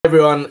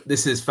Everyone,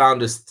 this is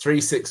Founders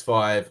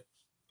 365.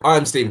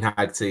 I'm Steven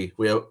Haggerty.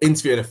 We are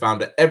interviewing a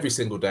founder every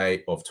single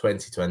day of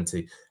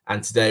 2020.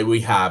 And today we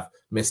have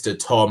Mr.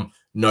 Tom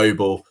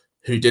Noble,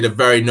 who did a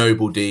very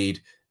noble deed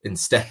in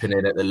stepping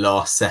in at the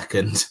last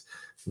second.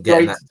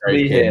 Great to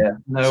be here.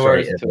 No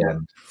worries at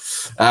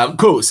all.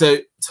 Cool. So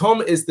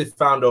Tom is the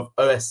founder of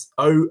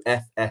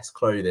OFS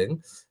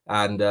Clothing,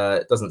 and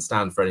it doesn't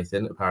stand for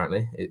anything,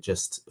 apparently. It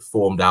just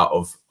formed out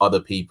of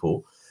other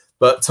people.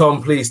 But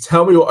Tom, please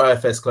tell me what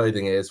OFS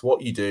Clothing is,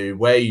 what you do,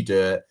 where you do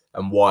it,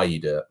 and why you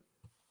do it.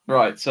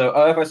 Right. So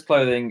OFS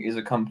Clothing is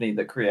a company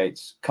that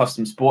creates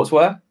custom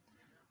sportswear.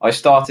 I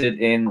started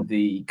in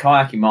the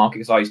kayaking market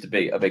because I used to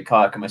be a big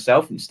kayaker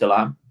myself and still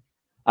am.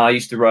 And I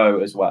used to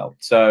row as well.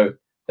 So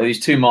there are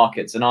these two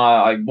markets. And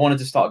I wanted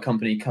to start a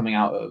company coming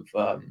out of,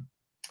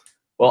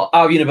 out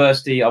of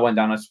university. I went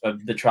down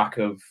the track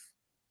of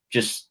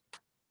just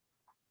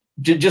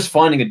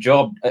finding a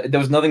job.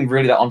 There was nothing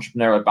really that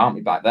entrepreneurial about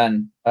me back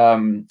then.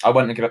 I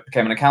went and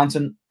became an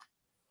accountant.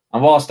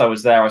 And whilst I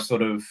was there, I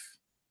sort of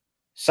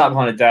sat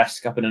behind a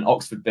desk up in an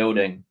Oxford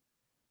building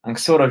and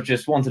sort of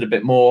just wanted a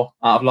bit more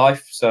out of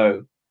life.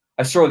 So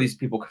I saw these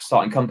people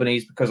starting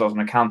companies because I was an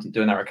accountant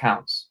doing their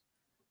accounts.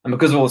 And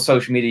because of all the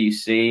social media you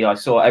see, I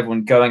saw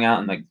everyone going out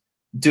and like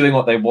doing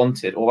what they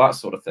wanted, all that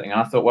sort of thing. And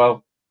I thought,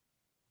 well,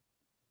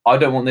 I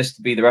don't want this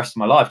to be the rest of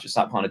my life, just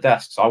sat behind a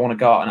desk. So I want to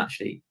go out and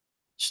actually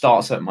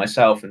start something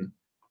myself and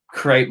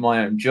create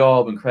my own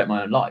job and create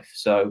my own life.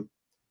 So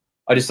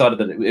I decided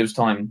that it was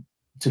time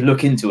to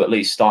look into at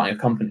least starting a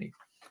company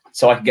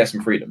so I could get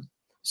some freedom.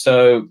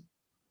 So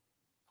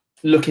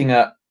looking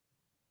at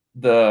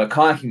the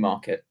kayaking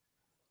market,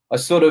 I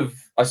sort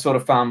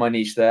of found my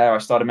niche there. I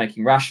started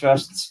making rash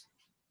vests.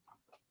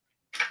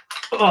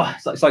 Oh,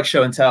 it's like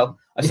show and tell.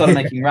 I started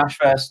making rash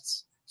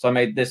vests. So I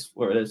made this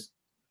where it is.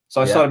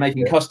 So I started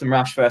making custom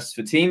rash vests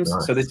for teams.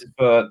 Nice. So this is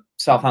for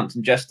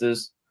Southampton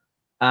Jesters.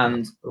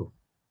 And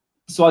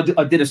so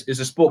I did it's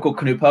a sport called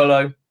canoe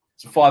polo.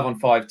 It's a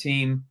 5-on-5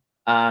 team,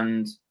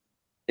 and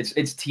it's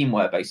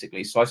teamwear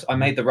basically. So I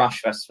made the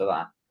rash vests for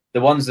that.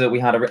 The ones that we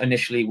had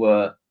initially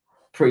were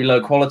pretty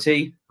low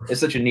quality.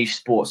 It's such a niche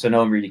sport, so no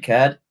one really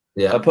cared.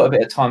 Yeah. So I put a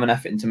bit of time and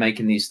effort into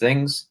making these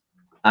things,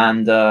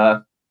 and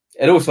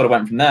it all sort of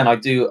went from there. And I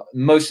do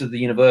most of the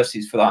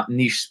universities for that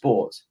niche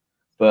sport,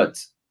 but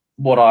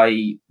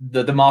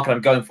the market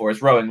I'm going for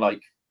is rowing,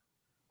 like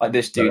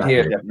this dude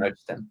here. If you haven't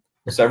noticed him.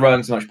 So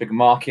rowing's a much bigger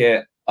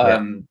market,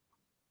 and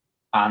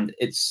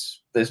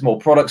there's more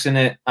products in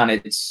it, and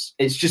it's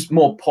just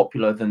more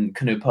popular than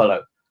canoe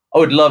polo. I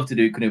would love to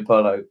do canoe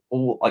polo,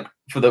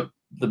 for the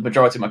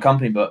majority of my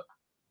company, but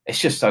it's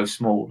just so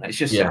small. It's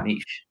just so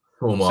niche.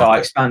 Cool. So I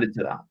expanded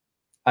to that,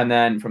 and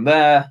then from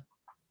there,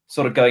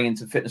 sort of going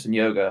into fitness and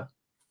yoga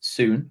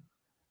soon,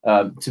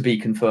 to be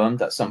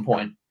confirmed at some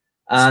point.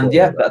 And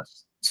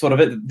that's sort of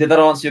it. Did that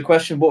answer your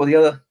question? What were the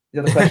other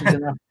questions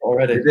in there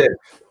already? It did.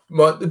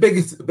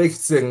 The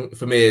biggest thing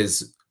for me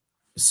is,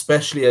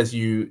 especially as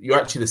you're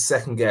actually the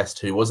second guest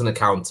who was an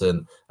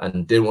accountant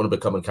and didn't want to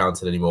become an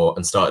accountant anymore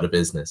and started a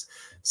business.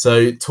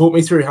 So talk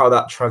me through how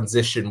that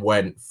transition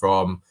went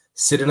from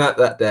sitting at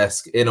that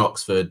desk in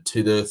Oxford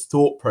to the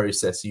thought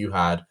process you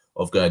had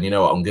of going, you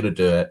know what, I'm going to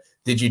do it.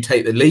 Did you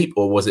take the leap,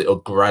 or was it a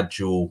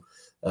gradual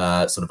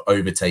sort of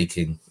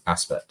overtaking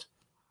aspect?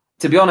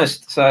 To be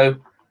honest, so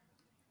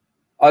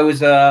I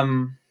was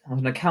an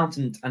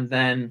accountant, and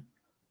then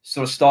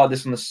sort of started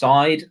this on the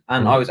side,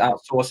 and I was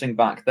outsourcing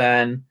back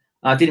then.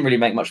 I didn't really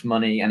make much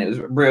money, and it was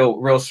a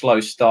real slow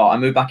start. I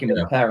moved back in with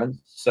my parents,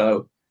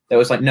 so there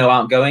was like no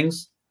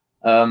outgoings.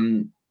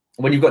 When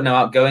you've got no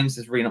outgoings,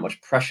 there's really not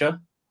much pressure.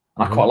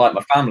 And I quite like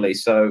my family,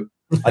 so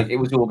like it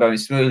was all going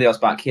smoothly. I was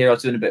back here, I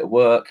was doing a bit of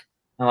work,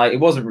 and like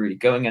it wasn't really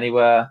going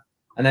anywhere.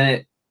 And then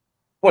it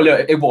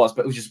was,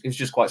 but it was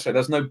just quite slow. There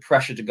was no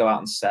pressure to go out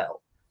and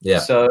sell. Yeah.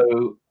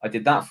 So I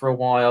did that for a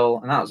while,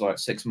 and that was like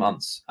 6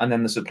 months. And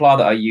then the supplier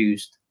that I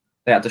used,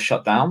 they had to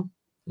shut down.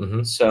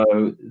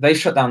 So they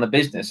shut down the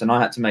business, and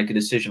I had to make a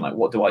decision, like,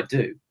 what do I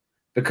do?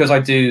 Because I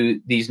do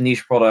these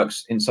niche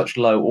products in such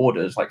low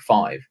orders, like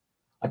 5.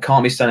 I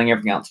can't be sending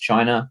everything out to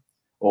China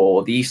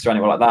or the East or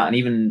anywhere like that. And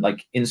even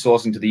like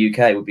insourcing to the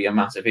UK would be a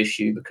massive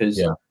issue,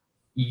 because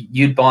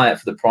you'd buy it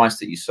for the price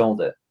that you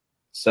sold it.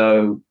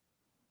 So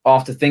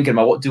after thinking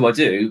about what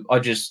do, I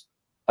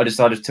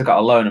decided to take out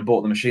a loan and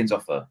bought the machines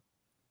off her,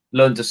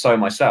 learned to sew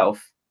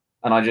myself.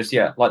 And I just,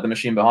 like the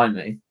machine behind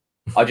me,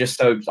 I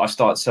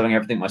started sewing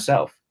everything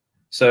myself.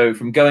 So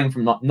from going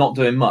from not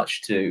doing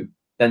much to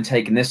then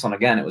taking this on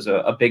again, it was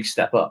a big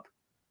step up.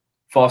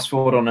 Fast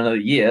forward on another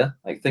year,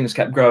 like things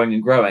kept growing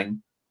and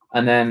growing.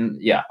 And then,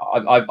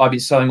 I've been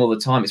sewing all the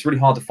time. It's really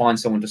hard to find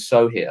someone to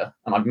sew here,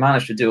 and I've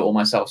managed to do it all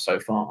myself so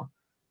far.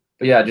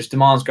 But just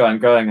demand's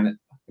growing, and it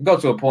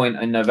got to a point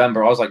in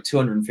November, I was like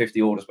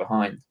 250 orders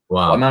behind.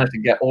 Wow. But I managed to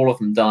get all of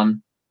them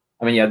done.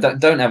 I mean,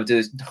 don't ever do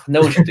this.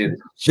 No one should do this.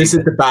 This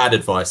is the bad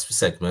advice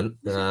segment.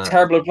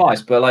 Terrible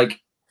advice, but like,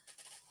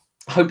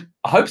 I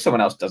hope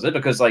someone else does it,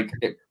 because like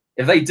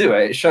if they do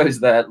it, it shows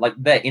they're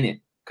in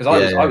it. Because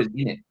I was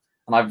in it,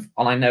 and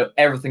I know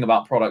everything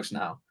about products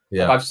now.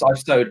 Yeah. Like I've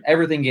sewed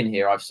everything in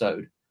here. I've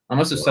sewed. I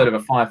must have sewed over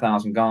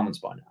 5,000 garments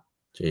by now.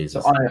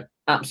 Jesus. So I know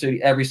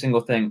absolutely every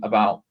single thing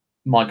about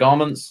my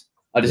garments.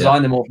 I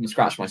designed them all from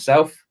scratch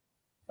myself.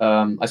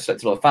 I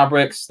selected all the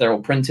fabrics. They're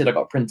all printed. I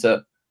got a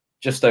printer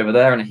just over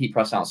there and a heat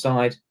press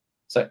outside.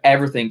 So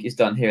everything is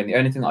done here. And the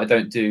only thing that I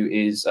don't do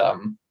is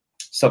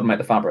sublimate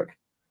the fabric.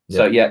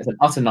 So yeah, it's an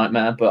utter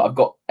nightmare, but I've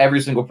got every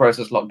single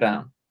process locked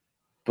down.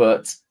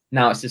 But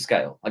now it's to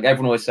scale. Like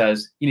everyone always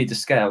says, you need to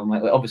scale. I'm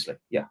like, well, obviously,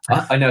 yeah,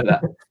 I know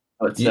that.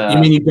 But, you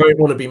mean you don't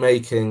want to be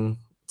making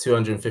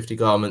 250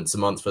 garments a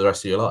month for the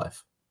rest of your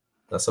life?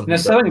 That's something.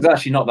 Sewing is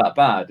actually not that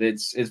bad.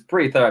 It's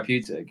pretty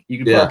therapeutic.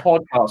 You can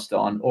put a podcast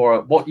on,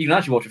 or what you can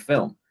actually watch a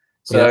film.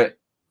 So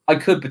I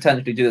could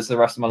potentially do this the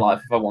rest of my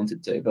life if I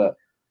wanted to, but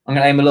I'm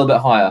going to aim a little bit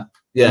higher.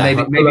 Yeah,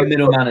 maybe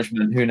middle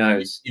management. Who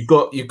knows? You've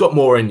got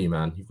more in you,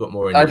 man. You've got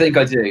more in you. I think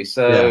I do.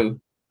 So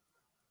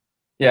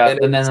yeah,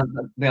 and then I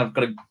think I've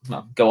got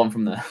to go on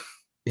from there.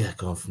 Yeah,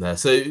 go on from there.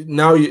 So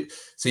now you've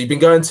been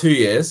going 2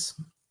 years.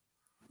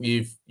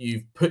 You've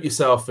put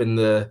yourself in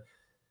the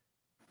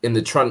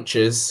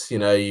trenches. You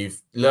know,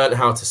 you've learned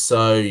how to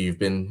sew. You've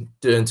been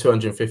doing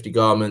 250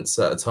 garments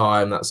at a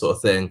time, that sort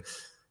of thing.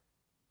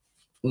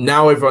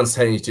 Now everyone's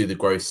telling you to do the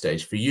growth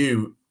stage. For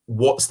you,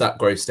 what's that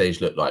growth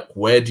stage look like?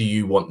 Where do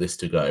you want this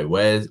to go?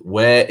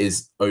 Where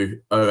is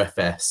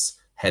OFS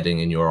heading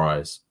in your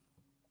eyes?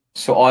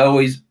 So I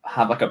always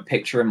have like a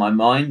picture in my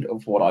mind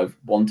of what I've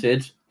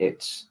wanted.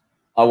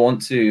 I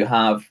want to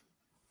have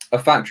a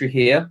factory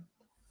here,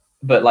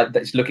 but like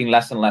that's looking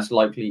less and less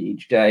likely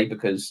each day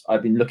because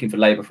I've been looking for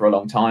labor for a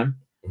long time.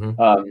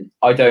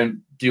 I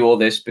don't do all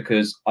this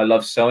because I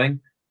love sewing.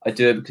 I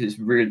do it because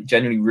it's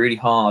genuinely really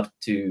hard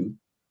to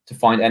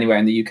find anywhere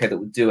in the UK that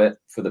would do it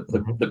for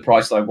the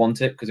price that I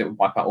want it, because it would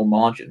wipe out all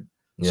margin.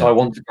 So I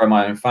want to grow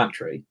my own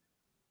factory.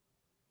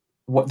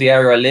 What the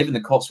area I live in,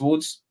 the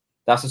Cotswolds,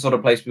 that's the sort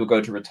of place people go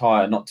to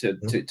retire, not to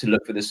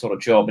look for this sort of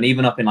job. And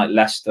even up in like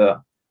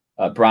Leicester,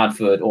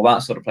 Bradford, all that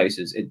sort of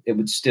places, it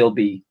would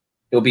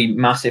be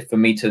massive for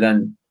me to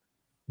then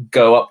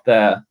go up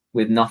there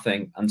with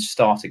nothing and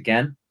start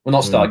again. Well,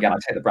 not start again. I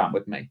take the brand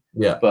with me.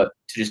 Yeah. But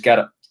to just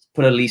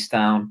put a lease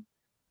down,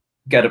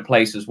 get a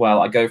place as well.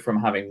 I go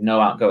from having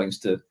no outgoings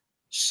to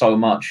so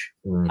much,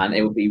 and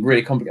it would be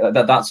really complicated.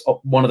 That's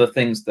one of the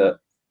things that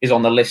is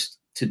on the list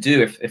to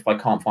do if I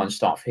can't find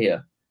staff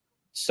here.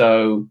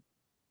 So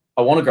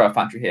I want to grow a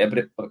factory here,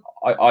 but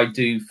I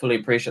do fully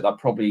appreciate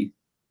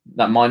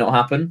that might not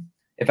happen.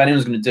 If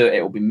anyone's going to do it,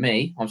 it will be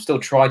me. I'll still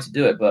try to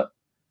do it, but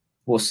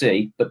we'll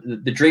see. But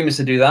the dream is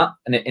to do that,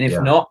 and if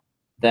not,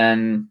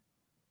 then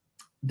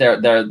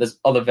there's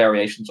other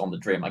variations on the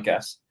dream, I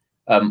guess.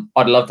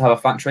 I'd love to have a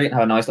factory and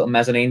have a nice little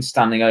mezzanine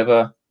standing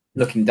over,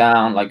 looking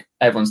down, like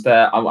everyone's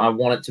there. I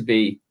want it to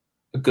be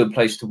a good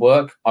place to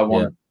work.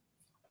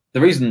 The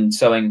reason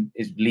sewing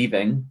is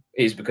leaving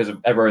is because of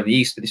everywhere in the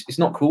East, but it's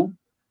not cool.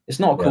 It's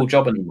not a cool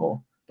job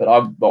anymore, but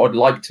I'd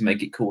like to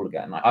make it cool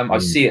again. Like, I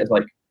see it as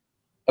like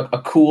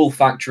a cool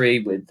factory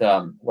with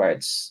where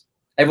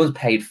everyone's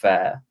paid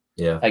fair.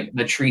 Yeah, like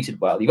they're treated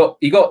well. You got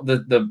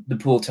the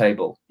pool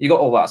table. You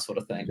got all that sort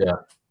of thing. Yeah,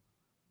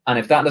 and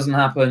if that doesn't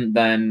happen,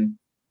 then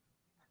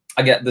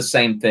I get the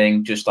same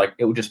thing. Just like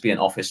it will just be an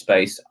office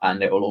space,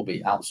 and it will all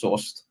be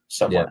outsourced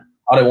somewhere. Yeah.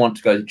 I don't want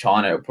to go to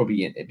China. It'll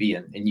probably be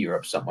in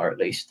Europe somewhere at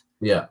least.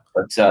 Yeah,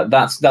 but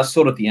that's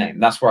sort of the aim.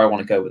 That's where I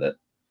want to go with it.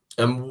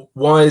 And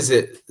why is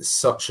it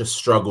such a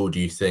struggle, do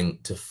you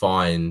think, to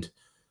find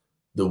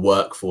the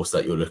workforce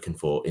that you're looking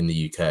for in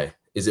the UK?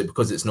 Is it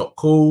because it's not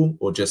cool,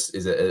 or just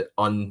is it an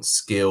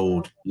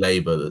unskilled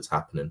labor that's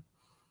happening?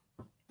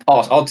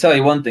 Oh, I'll tell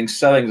you one thing: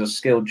 sewing is a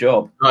skilled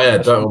job. Oh yeah,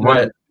 don't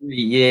worry. 3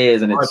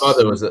 years, and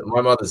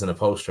my mother's an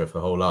upholsterer for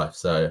her whole life,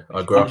 so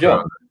I grew up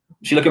around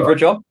it. She looking for a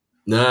job?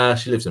 Nah,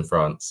 she lives in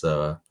France,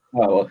 so.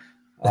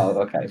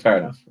 Okay, fair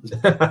enough.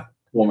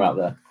 Warm out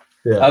there.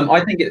 Yeah.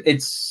 I think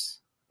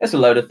it's a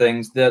load of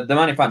things. The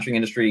manufacturing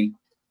industry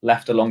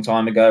left a long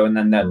time ago, and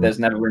then there's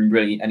never been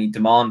really any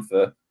demand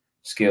for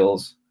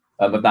skills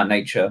of that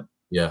nature.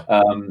 Yeah.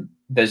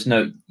 There's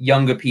no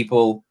younger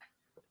people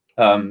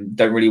don't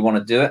really want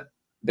to do it,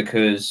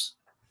 because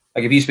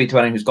like if you speak to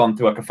anyone who's gone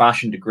through like a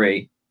fashion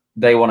degree,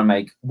 they want to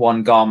make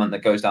one garment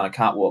that goes down a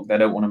catwalk. They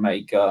don't want to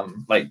make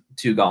like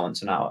 2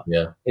 garments an hour.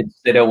 Yeah.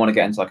 They don't want to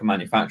get into like a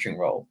manufacturing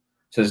role.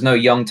 So there's no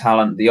young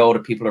talent. The older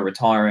people are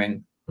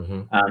retiring.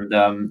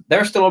 And there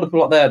are still a lot of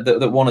people out there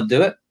that want to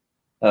do it.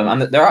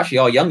 And there actually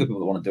are younger people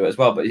that want to do it as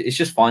well, but it's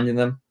just finding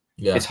them.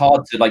 Yeah. It's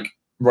hard to like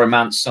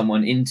romance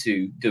someone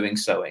into doing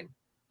sewing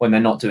when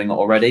they're not doing it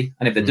already.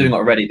 And if they're doing it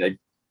already, they've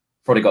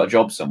probably got a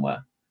job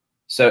somewhere.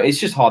 So it's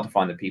just hard to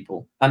find the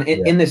people, and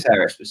in this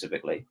area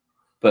specifically.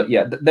 But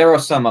yeah, there are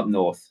some up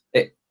north.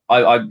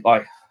 I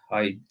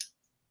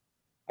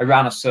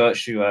ran a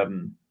search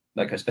to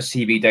like a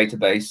CV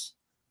database,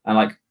 and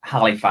like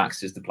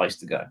Halifax is the place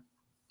to go.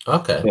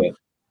 Okay. But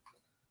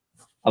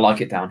I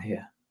like it down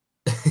here.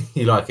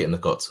 You like it in the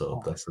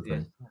Cotswolds, that's the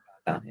thing.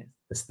 Down here.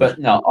 But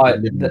no,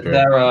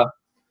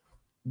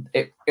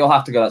 you'll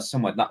have to go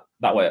somewhere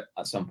that way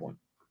at some point.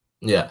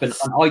 Yeah. But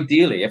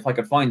ideally, if I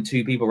could find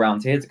 2 people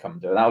around here to come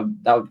do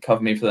it, that would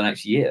cover me for the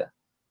next year.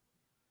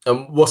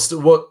 And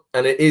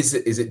and is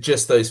it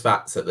just those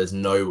facts that there's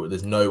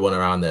no one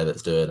around there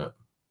that's doing it?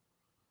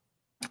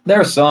 There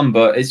are some,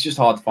 but it's just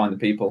hard to find the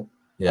people.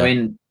 Yeah. I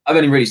mean, I've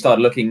only really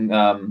started looking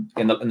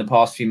in the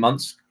past few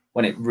months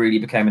when it really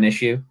became an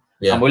issue.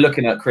 Yeah. And we're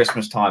looking at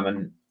Christmas time,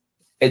 and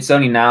it's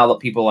only now that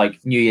people like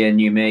New Year,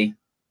 New Me,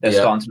 they're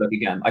starting to look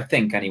again, I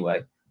think,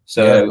 anyway.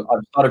 So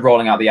I've started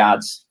rolling out the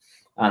ads,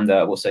 and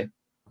we'll see.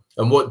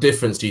 And what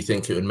difference do you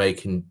think it would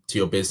make to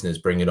your business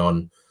bringing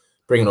on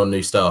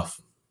new staff?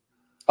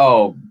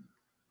 Oh,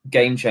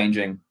 game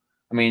changing.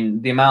 I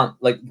mean, the amount,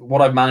 like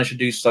what I've managed to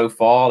do so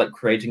far, like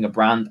creating a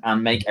brand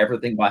and make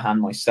everything by hand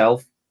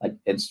myself, like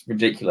it's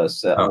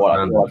ridiculous what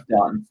I've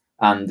done.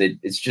 And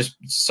it's just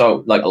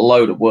so like a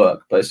load of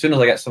work. But as soon as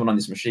I get someone on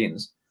these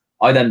machines,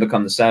 I then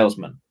become the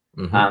salesman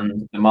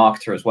and the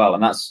marketer as well.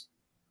 And that's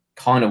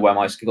kind of where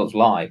my skills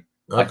lie,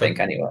 I think,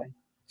 anyway.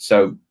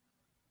 So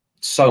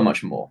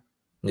much more.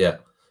 Yeah.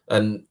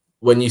 And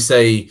when you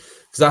say,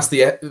 because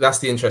that's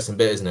the interesting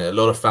bit, isn't it? A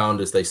lot of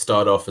founders, they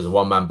start off as a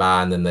one-man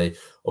band, and they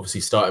obviously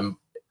start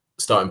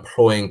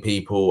employing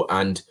people,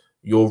 and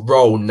your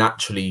role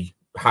naturally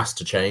has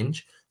to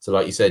change. So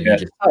like you said,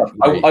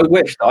 I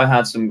wish that I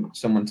had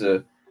someone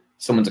to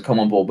come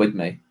on board with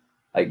me,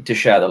 like to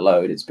share the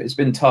load. It's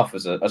been tough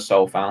as a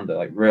sole founder,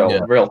 like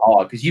real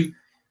hard, because you've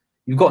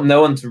got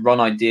no one to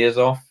run ideas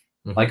off.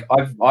 Like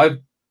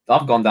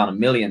I've gone down a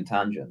million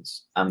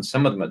tangents, and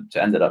some of them have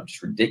ended up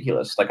just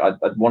ridiculous. Like I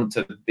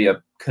wanted to be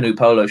a canoe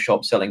polo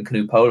shop selling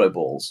canoe polo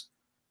balls,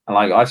 and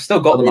like I've still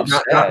got them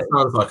upstairs. That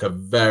sounds like a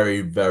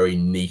very, very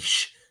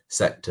niche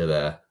sector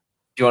there.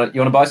 Do you want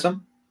to buy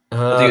some?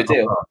 I'll do you a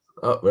deal.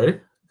 Oh, really?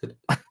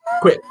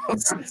 Quick, a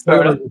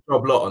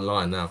job lot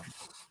online now.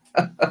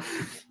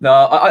 No,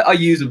 I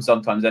use them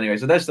sometimes anyway,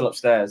 so they're still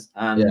upstairs,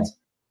 and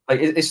like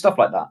it's stuff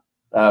like that.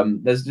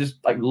 There's just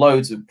like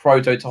loads of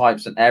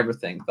prototypes and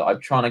everything that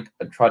I've tried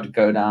to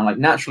go down. Like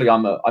naturally,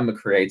 I'm a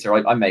creator.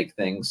 I make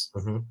things,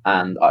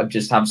 and I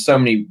just have so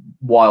many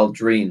wild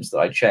dreams that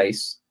I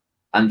chase,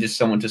 and just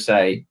someone to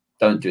say,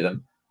 don't do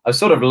them. I've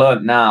sort of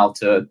learned now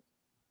to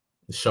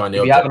if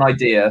you have an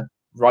idea,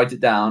 write it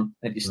down.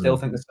 And if you still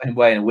think the same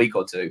way in a week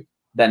or two,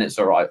 then it's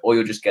all right, or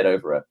you'll just get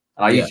over it.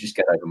 And I usually just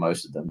get over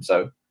most of them.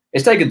 So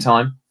it's taken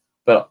time,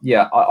 but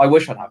yeah, I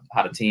wish I'd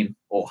had a team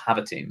or have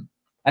a team,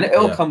 and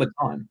it'll come with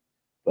time.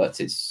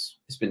 But it's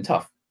been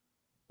tough.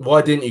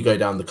 Why didn't you go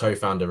down the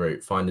co-founder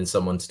route, finding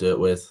someone to do it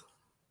with?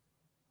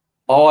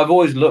 Oh, I've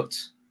always looked.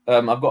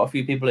 I've got a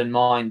few people in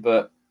mind,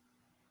 but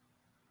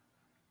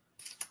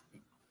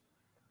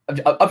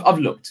I've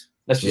looked.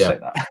 Let's just say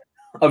that.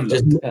 I've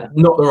looked.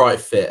 Not the right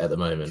fit at the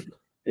moment.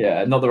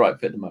 Yeah, not the right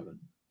fit at the moment.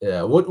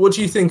 Yeah. What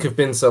do you think have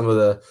been some of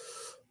the,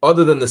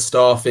 other than the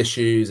staff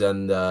issues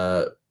and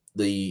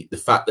the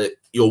fact that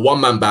you're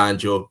one-man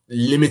band, you're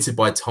limited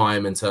by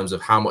time in terms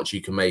of how much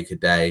you can make a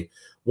day?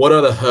 What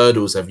other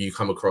hurdles have you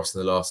come across in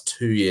the last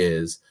 2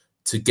 years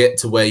to get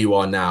to where you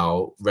are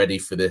now, ready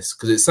for this?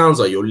 Because it sounds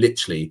like you're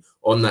literally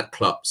on that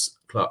clumps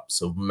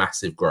of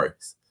massive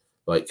growth.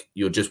 Like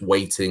you're just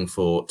waiting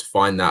to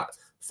find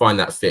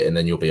that fit, and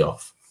then you'll be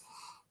off.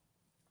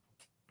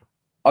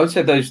 I would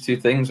say those two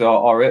things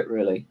are it,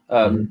 really.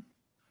 I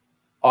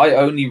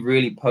only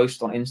really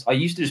post on I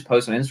used to just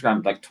post on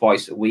Instagram like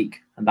twice a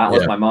week, and that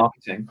was my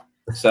marketing.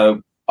 So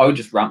I would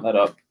just ramp that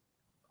up.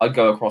 I'd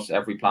go across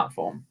every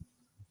platform.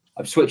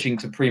 I'm switching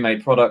to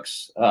pre-made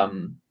products,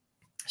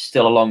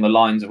 still along the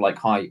lines of like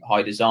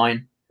high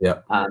design. Yeah.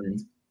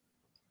 And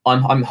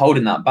I'm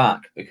holding that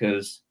back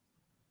because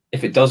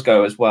if it does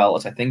go as well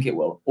as I think it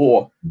will,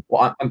 or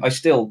I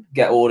still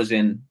get orders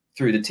in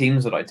through the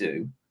teams that I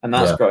do, and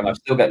that's growing. I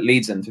still get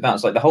leads in through that.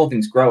 It's like the whole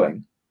thing's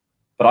growing,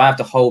 but I have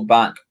to hold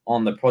back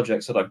on the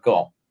projects that I've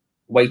got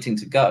waiting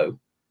to go.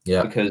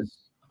 Yeah. Because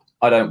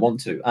I don't want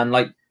to. And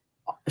like,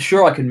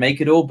 sure, I can make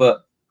it all,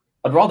 but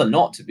I'd rather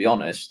not, to be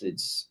honest.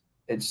 It's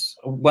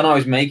when I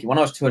was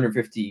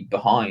 250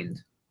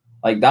 behind,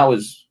 like that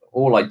was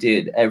all I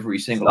did every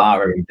single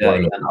hour every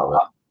day, and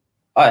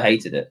I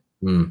hated it.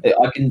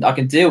 I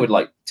can deal with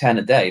like 10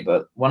 a day,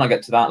 but when I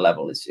get to that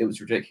level, it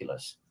was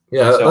ridiculous.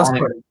 Yeah, so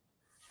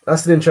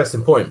that's an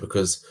interesting point,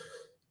 because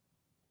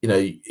you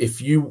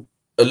know,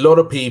 a lot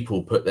of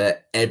people put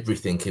their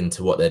everything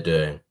into what they're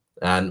doing,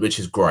 and which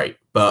is great,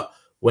 but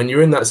when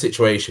you're in that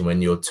situation,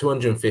 when you're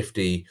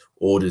 250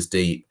 orders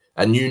deep,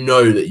 and you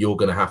know that you're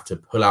going to have to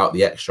pull out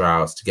the extra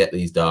hours to get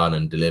these done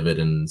and delivered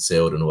and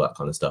sealed and all that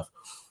kind of stuff,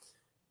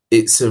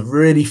 it's a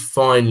really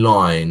fine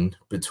line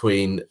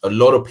between a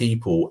lot of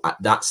people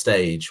at that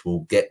stage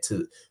will get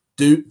to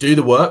do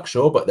the work,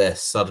 sure, but they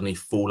suddenly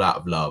fall out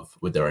of love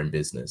with their own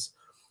business.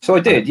 So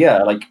I did,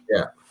 I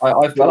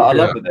fell out of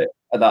love with it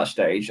at that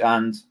stage,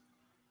 and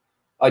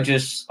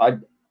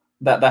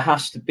that there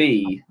has to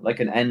be like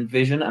an end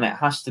vision, and it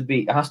has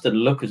to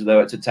look as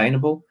though it's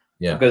attainable.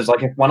 Yeah. Because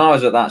like when I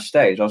was at that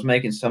stage, I was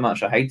making so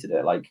much, I hated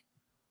it. Like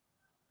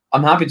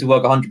I'm happy to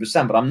work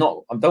 100%, but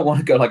I don't want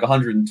to go like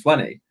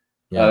 120.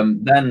 Yeah.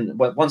 Then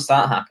once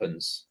that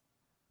happens,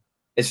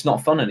 it's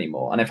not fun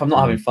anymore. And if I'm not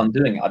having fun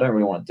doing it, I don't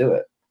really want to do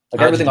it.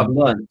 Like everything I've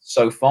learned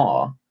so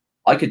far,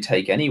 I could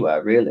take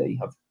anywhere really.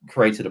 I've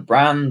created a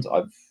brand.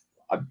 I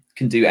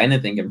can do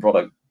anything in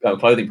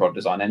clothing product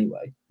design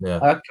anyway. Yeah,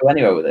 I could go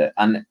anywhere with it,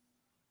 and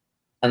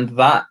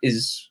that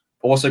is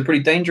also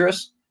pretty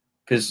dangerous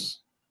because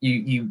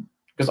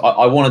because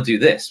I want to do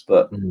this,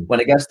 but when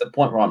it gets to the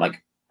point where I'm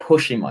like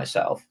pushing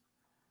myself,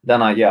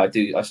 then I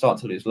start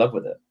to lose love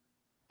with it.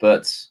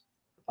 But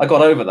I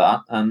got over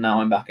that, and now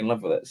I'm back in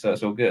love with it, so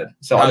it's all good.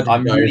 So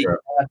I'm really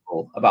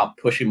careful about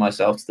pushing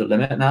myself to the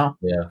limit now,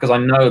 because I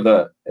know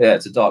that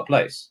it's a dark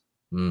place.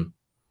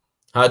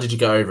 How did you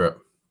go over it?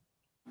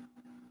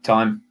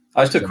 Time.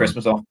 I just took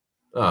Christmas off.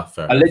 Oh,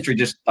 fair. I literally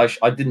just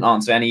I didn't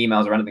answer any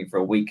emails or anything for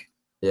a week.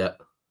 Yeah.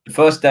 The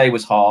first day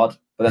was hard,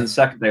 but then the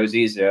second day was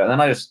easier. And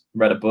then I just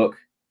read a book,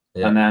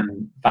 and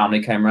then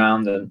family came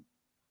around, and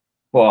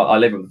well, I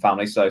live with the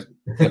family, so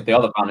the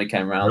other family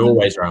came around. They're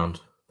always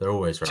around. They're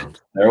always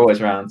around. They're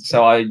always around.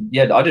 So I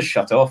just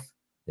shut off.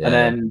 And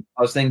then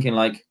I was thinking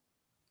like,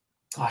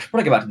 I should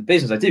probably go back to the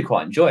business. I do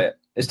quite enjoy it.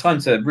 It's time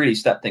to really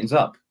step things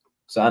up.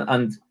 So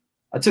and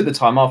I took the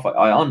time off.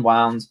 I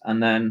unwound,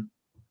 and then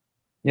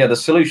the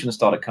solutions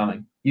started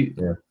coming.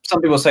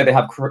 Some people say they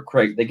have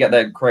they get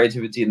their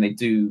creativity and they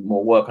do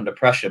more work under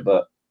pressure,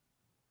 but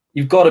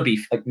you've got to be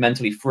like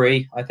mentally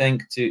free, I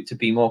think, to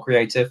be more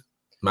creative.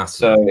 Massive.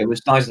 So it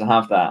was nice to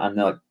have that,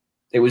 and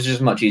it was just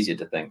much easier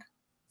to think.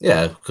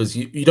 Yeah, because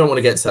you don't want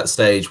to get to that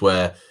stage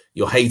where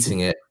you're hating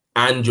it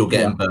and you're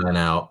getting burnt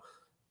out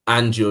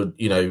and you're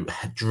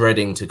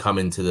dreading to come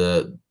into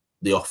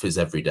the office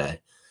every day.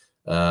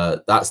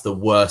 That's the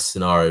worst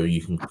scenario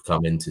you can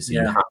come into. So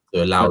you have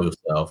to allow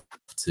yourself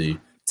to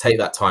take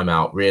that time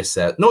out,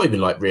 reassess. Not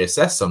even like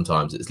reassess.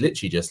 Sometimes it's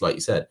literally just like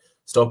you said,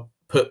 stop,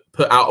 put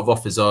out of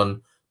office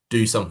on,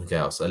 do something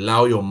else.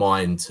 Allow your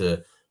mind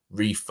to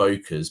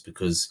refocus,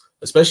 because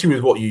especially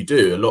with what you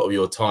do, a lot of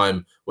your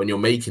time when you're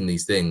making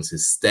these things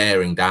is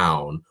staring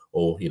down,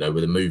 or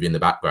with a movie in the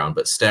background,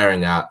 but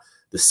staring at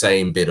the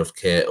same bit of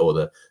kit or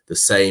the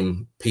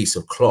same piece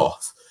of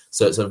cloth.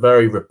 So it's a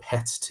very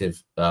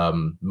repetitive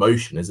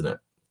motion, isn't it?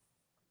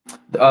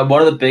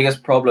 One of the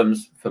biggest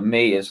problems for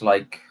me is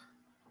like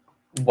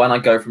when I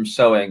go from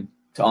sewing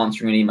to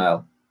answering an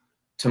email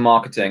to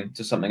marketing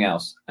to something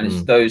else, and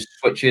it's those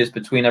switches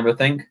between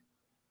everything.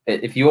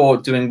 If you're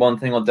doing one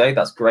thing all day,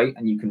 that's great,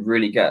 and you can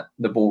really get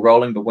the ball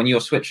rolling. But when you're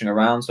switching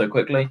around so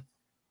quickly,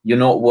 you're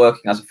not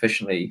working as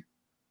efficiently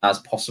as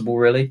possible,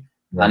 really.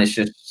 And it's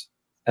just,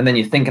 and then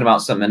you're thinking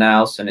about something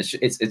else, and it's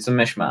a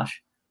mishmash,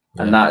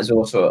 and that is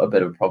also a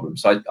bit of a problem.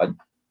 So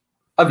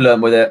I've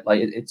learned with it.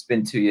 Like it's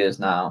been 2 years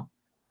now,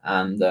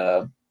 and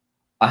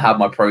I have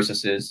my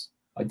processes.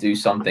 I do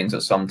some things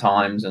at some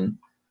times, and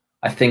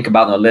I think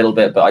about them a little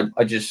bit. But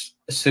I just,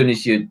 as soon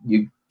as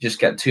you just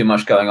get too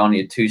much going on,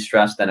 you're too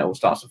stressed, then it all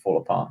starts to fall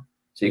apart.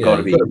 So you've got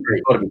to be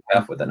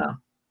careful with it now.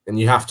 And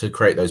you have to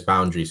create those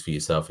boundaries for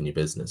yourself and your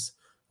business.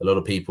 A lot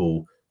of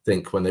people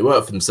think when they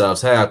work for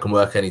themselves, hey, I can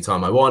work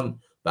anytime I want.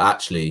 But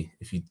actually,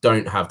 if you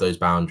don't have those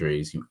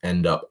boundaries, you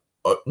end up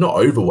not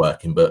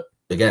overworking, but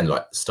again,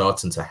 like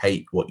starting to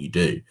hate what you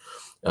do.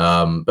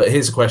 But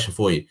here's a question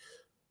for you.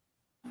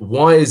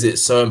 Why is it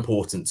so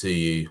important to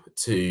you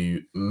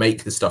to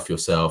make the stuff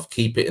yourself,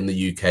 keep it in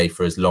the UK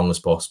for as long as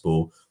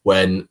possible,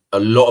 when a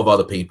lot of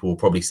other people will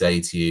probably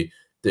say to you,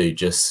 dude,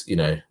 just,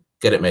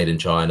 get it made in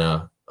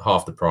China,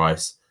 half the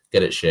price,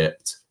 get it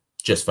shipped,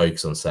 just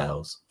focus on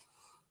sales?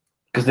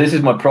 Because this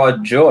is my pride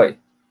and joy.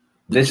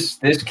 This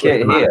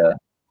kit here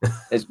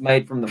is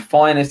made from the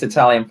finest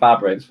Italian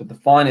fabrics with the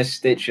finest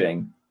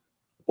stitching,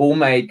 all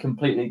made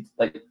completely,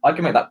 like I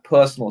can make that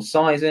personal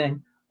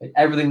sizing. Like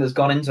everything that's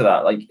gone into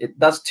that,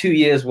 that's 2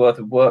 years worth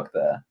of work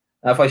there.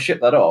 Now, if I ship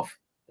that off,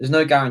 there's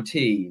no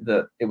guarantee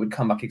that it would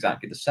come back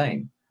exactly the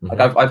same. Like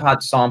I've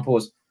had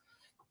samples.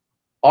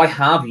 I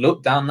have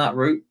looked down that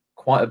route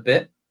quite a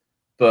bit,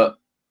 but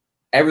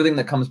everything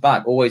that comes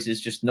back always is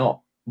just not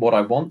what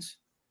I want.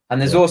 And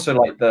there's also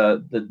like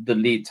the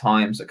lead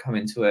times that come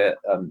into it.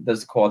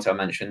 There's the quality I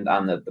mentioned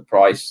and the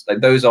price.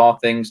 Like those are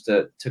things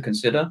to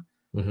consider.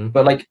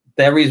 But like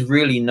there is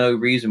really no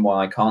reason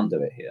why I can't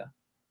do it here.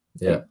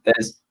 Yeah,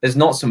 there's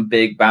not some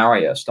big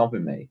barrier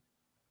stopping me.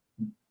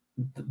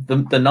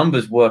 The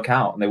numbers work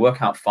out, and they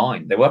work out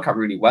fine. They work out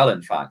really well,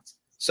 in fact.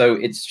 So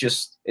it's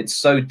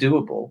so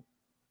doable.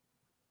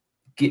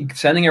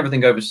 Sending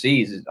everything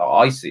overseas,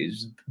 I see,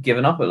 is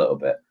giving up a little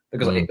bit,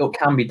 because it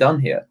can be done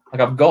here.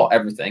 Like I've got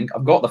everything.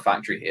 I've got the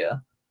factory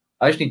here.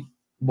 I just need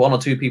 1 or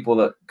 2 people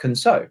that can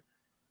sew.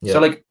 So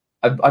like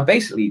I've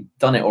basically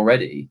done it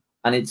already,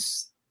 and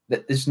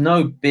there's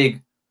nothing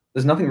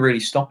really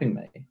stopping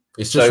me.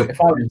 It's just so if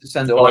I was to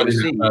send it all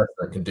overseas,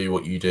 that can do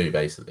what you do,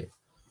 basically.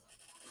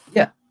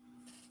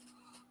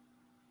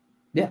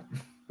 Yeah.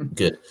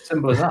 Good.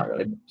 Simple as that,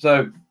 really.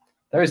 So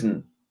there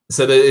isn't.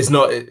 So it's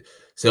not.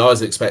 So I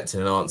was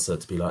expecting an answer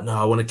to be like, no,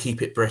 I want to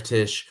keep it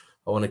British.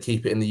 I want to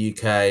keep it in the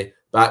UK.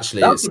 But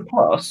actually, that's a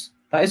plus.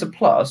 That is a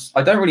plus.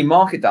 I don't really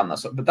mark it down that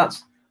sort, but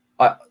that's.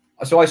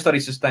 So I studied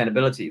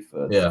sustainability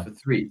for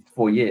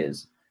 3-4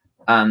 years,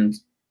 and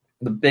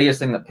the biggest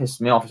thing that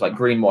pisses me off is like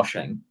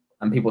greenwashing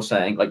and people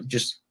saying like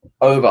just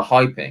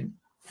overhyping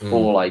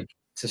for like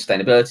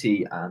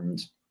sustainability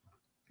and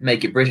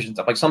make it British and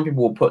stuff. Like some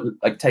people will put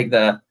like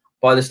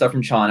buy this stuff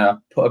from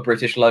China, put a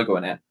British logo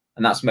in it,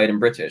 and that's made in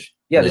British.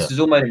 Yeah, this is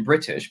all made in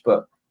British,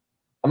 but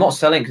I'm not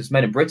selling because it's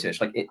made in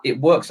British. Like it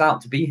works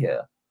out to be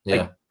here.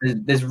 Yeah.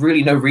 Like, there's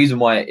really no reason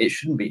why it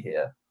shouldn't be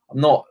here. I'm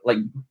not like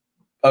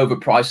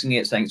overpricing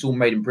it, saying it's all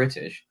made in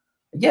British.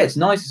 Yeah, it's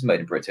nice it's made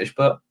in British,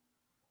 but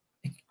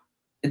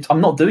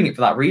I'm not doing it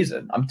for that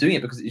reason. I'm doing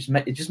it because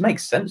it just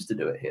makes sense to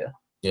do it here.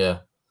 Yeah.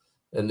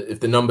 And if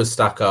the numbers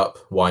stack up,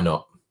 why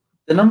not?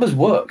 The numbers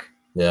work.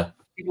 Yeah.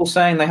 People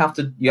saying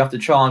you have to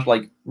charge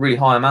like really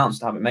high amounts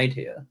to have it made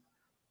here.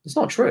 It's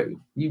not true.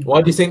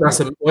 Why do you think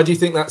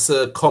that's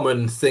a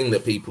common thing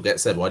that people get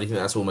said? Why do you think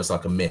that's almost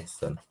like a myth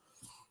then?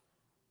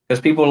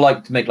 Because people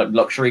like to make like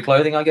luxury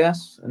clothing, I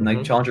guess, and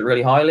they charge it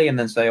really highly and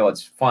then say, oh,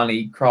 it's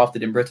finally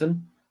crafted in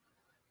Britain.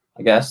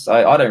 I guess.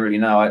 I don't really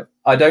know.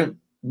 I don't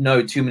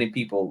know too many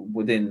people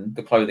within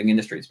the clothing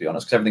industry, to be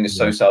honest, because everything is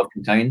so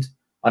self-contained.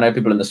 I know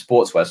people in the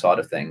sportswear side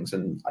of things,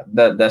 and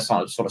they're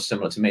sort of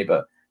similar to me,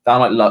 but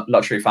down like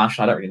luxury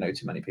fashion, I don't really know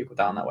too many people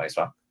down that way,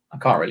 so I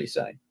can't really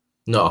say.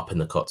 Not up in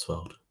the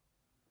Cotswold.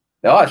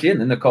 No, actually,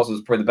 in the Cotswolds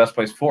is probably the best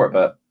place for it,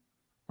 but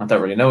I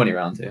don't really know any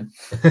around here.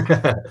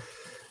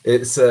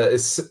 It's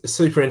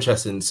super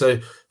interesting. So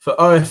for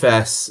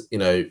OFS, you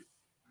know,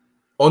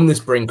 on this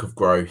brink of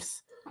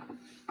growth,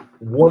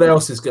 what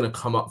else is going to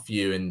come up for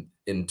you in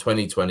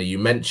 2020? You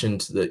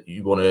mentioned that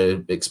you want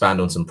to expand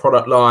on some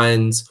product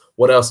lines.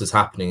 What else is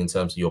happening in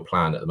terms of your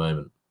plan at the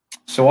moment?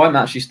 So I'm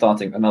actually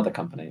starting another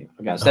company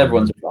against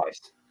everyone's advice,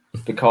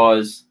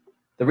 because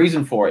the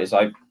reason for it is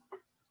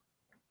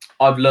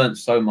I've learned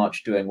so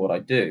much doing what I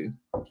do,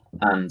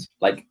 and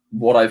like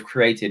what I've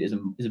created is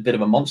a bit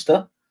of a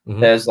monster.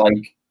 There's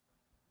like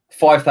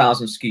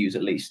 5,000 SKUs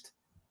at least,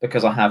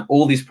 because I have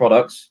all these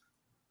products,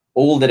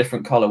 all the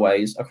different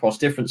colorways across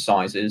different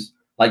sizes.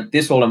 Like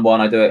this all in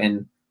one, I do it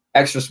in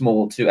extra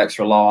small to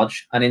extra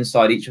large, and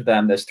inside each of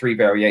them there's 3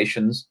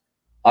 variations.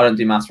 I don't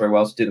do maths very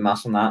well, so do the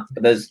maths on that,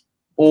 but there's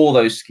all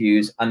those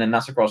SKUs, and then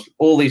that's across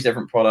all these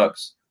different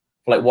products.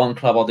 For like one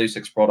club I'll do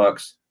 6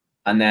 products,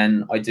 and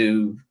then I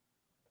do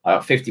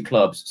 50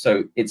 clubs,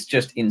 so it's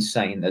just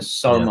insane. There's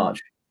so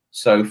much.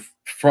 So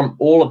from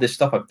all of this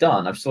stuff I've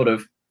done, I've sort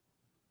of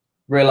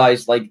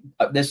realized like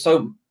there's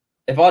so,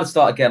 if I had to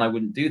start again, I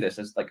wouldn't do this.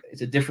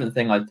 It's a different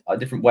thing, a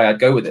different way I'd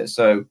go with it.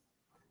 So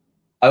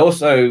I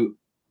also,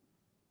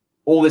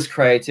 all this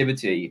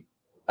creativity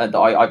that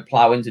I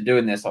plow into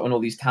doing this, like on all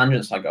these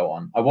tangents I go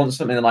on, I want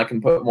something that I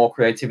can put more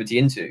creativity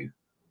into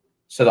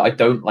so that I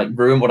don't like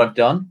ruin what I've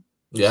done.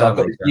 Yeah, so I've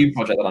got this new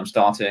project that I'm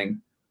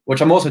starting,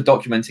 which I'm also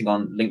documenting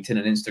on LinkedIn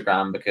and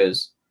Instagram,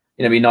 because,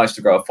 you know, it'd be nice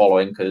to grow a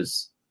following,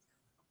 because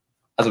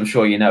as I'm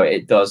sure you know,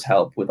 it does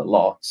help with a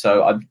lot.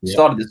 So I've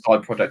started this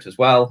side project as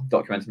well,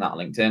 documenting that on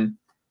LinkedIn,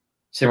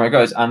 seeing where it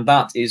goes. And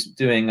that is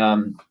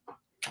doing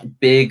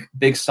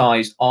big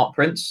sized art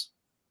prints.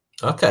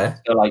 Okay.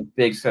 So like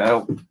big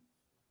scale.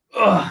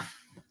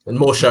 And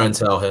more show and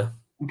tell here.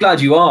 I'm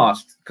glad you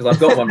asked, because I've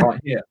got one right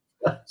here.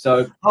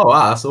 So oh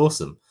wow, that's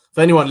awesome.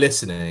 For anyone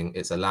listening,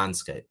 it's a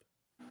landscape.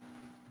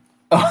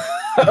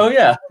 Oh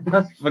yeah,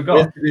 I forgot.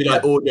 We have to do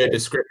like audio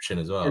description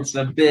as well. It's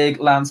a big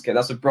landscape.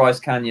 That's a Bryce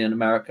Canyon in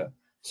America.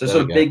 So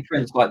sort of big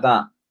prints like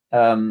that.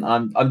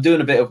 I'm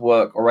doing a bit of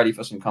work already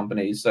for some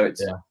companies. So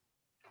it's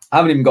I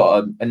haven't even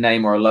got a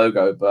name or a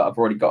logo, but I've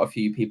already got a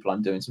few people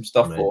I'm doing some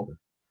stuff for.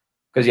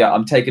 Because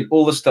I'm taking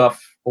all the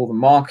stuff, all the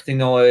marketing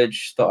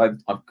knowledge that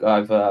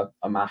I've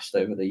amassed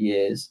over the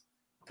years,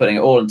 putting it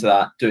all into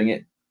that, doing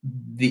it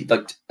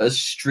like as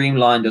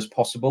streamlined as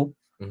possible,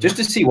 just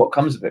to see what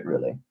comes of it,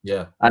 really.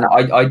 Yeah. And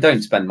I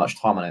don't spend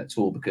much time on it at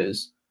all,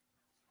 because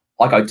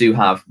like I do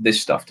have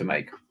this stuff to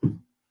make.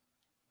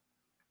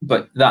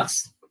 But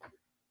that's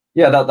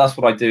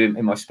what I do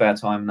in my spare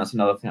time. And that's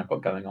another thing I've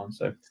got going on.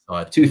 So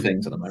 2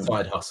 things at the moment.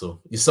 Side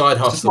hustle. Your side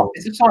hustle.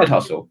 It's a side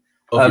hustle.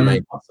 Of your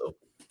main hustle.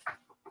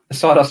 A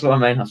side hustle, my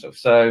main hustle.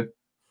 So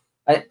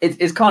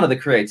it's kind of the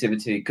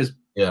creativity, because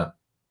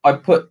I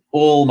put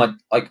all my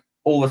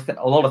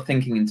a lot of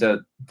thinking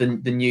into the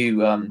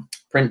new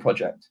print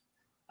project,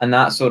 and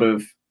that sort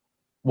of,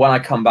 when I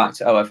come back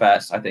to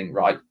OFS, I think,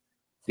 right,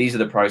 these are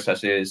the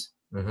processes,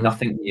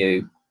 nothing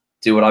new,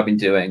 do what I've been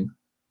doing.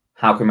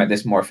 How can we make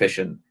this more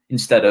efficient,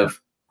 instead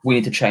of we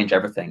need to change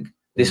everything.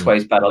 This way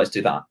is better. Let's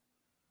do that.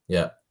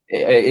 Yeah,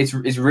 it's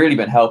really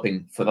been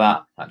helping for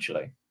that,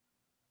 actually.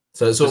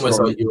 So it's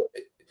almost like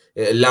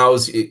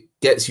it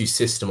gets you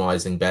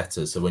systemizing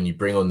better. So when you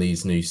bring on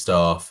these new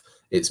staff,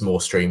 it's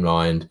more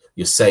streamlined.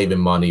 You're saving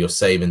money, you're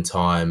saving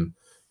time,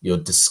 you're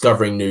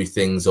discovering new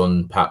things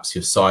on perhaps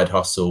your side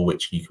hustle,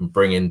 which you can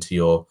bring into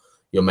your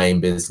main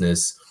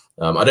business.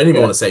 I don't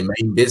even want to say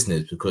main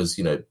business, because,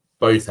 you know,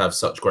 both have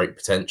such great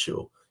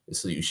potential.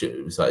 So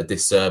it's like a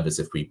disservice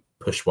if we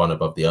push one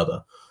above the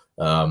other.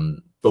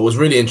 But what's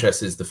really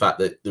interesting is the fact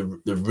that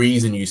the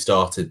reason you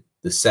started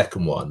the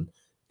second one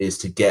is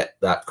to get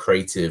that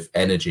creative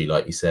energy,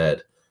 like you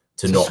said,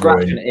 to not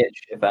scratch an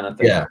itch, if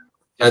anything. Yeah.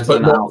 just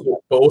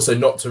but also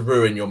not to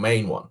ruin your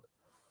main one.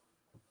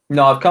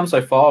 No, I've come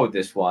so far with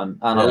this one,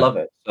 and I love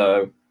it.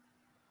 So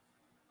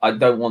I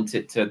don't want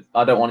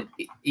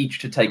each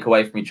to take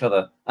away from each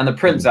other. And the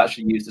prints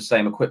actually use the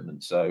same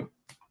equipment, so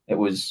it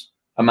was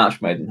a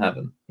match made in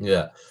heaven.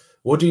 Yeah.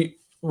 What do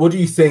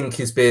you think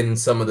has been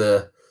some of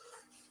the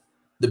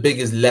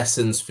biggest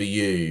lessons for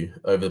you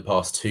over the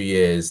past 2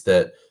 years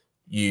that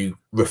you,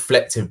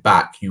 reflecting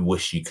back, you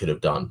wish you could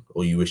have done,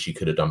 or you wish you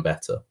could have done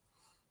better?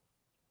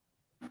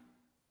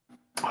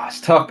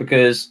 It's tough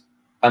because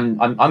I'm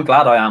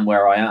glad I am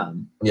where I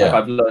am. Yeah. Like,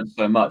 I've learned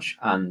so much,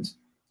 and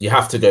you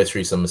have to go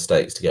through some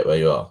mistakes to get where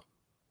you are.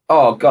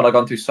 Oh God, I've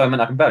gone through so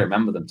many. I can barely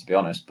remember them, to be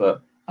honest.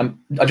 But I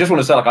just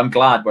want to say, like, I'm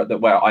glad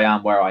where I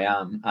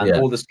am, and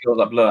all the skills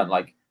I've learned.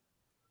 Like,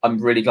 I'm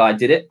really glad I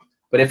did it.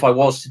 But if I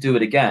was to do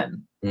it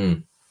again,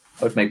 I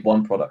would make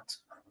one product.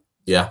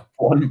 Yeah,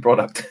 one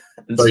product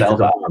and sell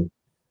that.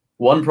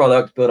 One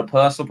product, build a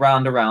personal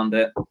brand around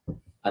it,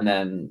 and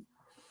then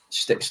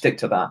stick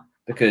to that,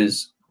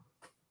 because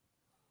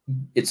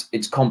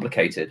it's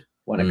complicated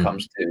when it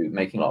comes to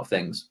making a lot of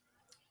things.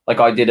 Like,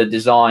 I did a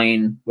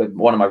design with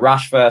one of my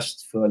rash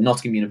vests for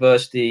Nottingham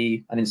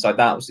University, and inside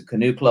that was the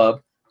canoe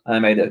club. And I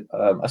made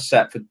a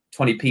set for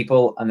 20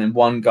 people, and then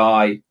one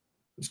guy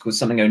was called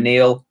something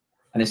O'Neill,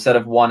 and instead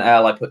of one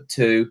L, I put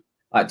 2.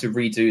 I had to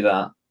redo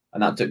that,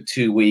 and that took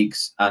 2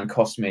 weeks and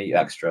cost me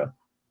extra.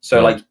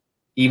 So like,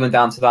 even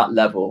down to that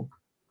level,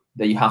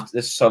 that you have to,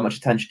 there's so much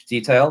attention to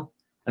detail.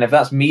 And if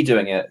that's me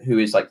doing it, who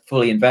is like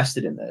fully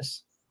invested in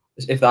this,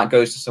 if that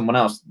goes to someone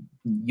else,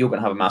 you're going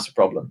to have a massive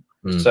problem.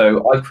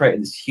 So I've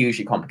created this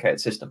hugely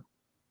complicated system.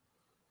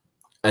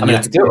 And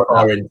you're too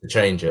far in to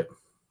change it.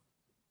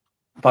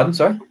 Pardon,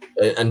 sorry?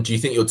 And do you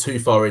think you're too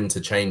far in to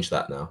change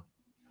that now?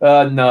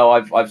 No,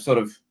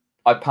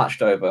 I've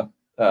patched over.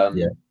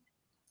 There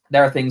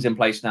are things in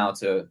place now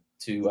to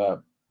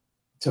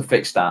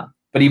fix that.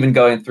 But even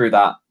going through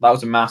that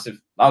was a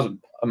massive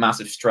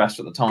stress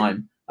at the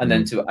time. And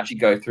then to actually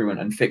go through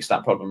and fix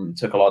that problem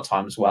took a lot of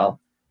time as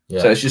well.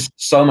 So it's just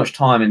so much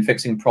time in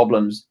fixing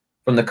problems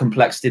from the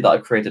complexity that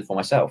I've created for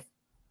myself.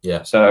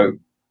 Yeah. So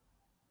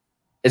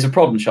it's a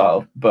problem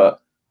child,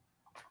 but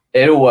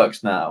it all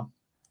works now.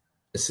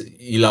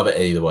 You love it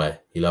either way.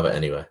 You love it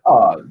anyway.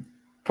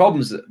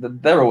 Problems,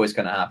 they're always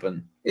going to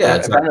happen. Yeah.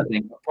 If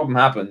anything, a problem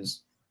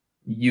happens,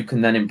 you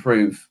can then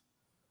improve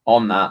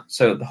on that,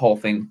 so that the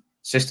whole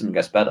system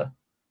gets better.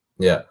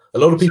 Yeah. A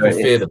lot of people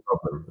fear the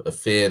problem,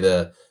 fear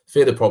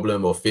the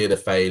problem, or fear the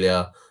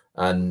failure.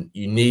 And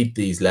you need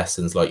these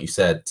lessons, like you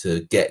said,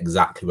 to get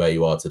exactly where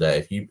you are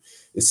today.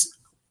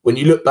 When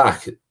you look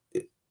back,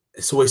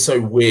 it's always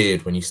so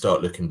weird when you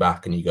start looking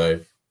back and you go,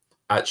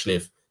 actually,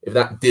 if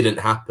that didn't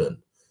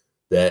happen,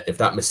 if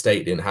that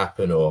mistake didn't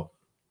happen, or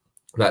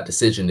that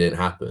decision didn't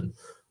happen,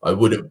 I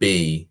wouldn't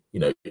be,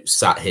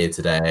 sat here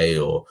today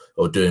or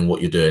doing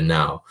what you're doing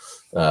now,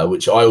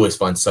 which I always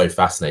find so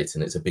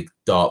fascinating. It's a big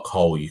dark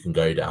hole you can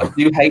go down. I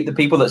do hate the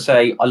people that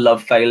say, I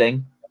love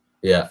failing.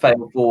 Yeah,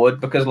 fail forward,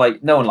 because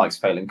like, no one likes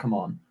failing, come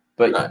on.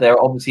 But there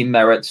are obviously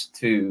merits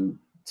to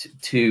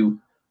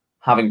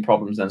having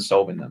problems and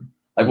solving them.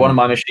 Like, one of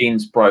my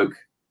machines broke,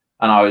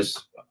 and I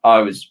was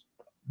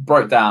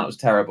broke down. It was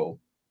terrible,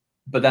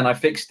 but then I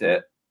fixed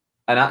it,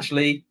 and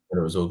actually it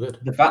was all good.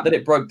 The fact that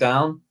it broke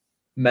down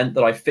meant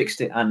that I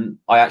fixed it, and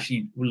I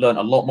actually learned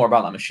a lot more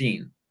about that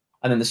machine,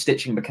 and then the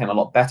stitching became a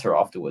lot better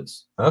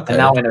afterwards. And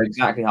now I know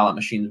exactly how that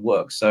machine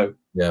works. So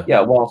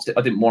whilst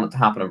I didn't want it to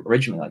happen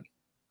originally, like,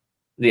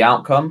 the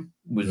outcome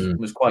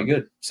was quite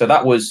good. So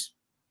that was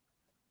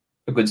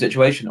a good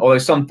situation. Although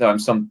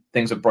sometimes some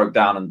things have broke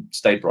down and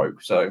stayed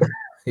broke. So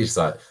he's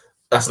like,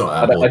 that's not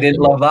I didn't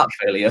love that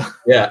failure.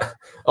 Yeah,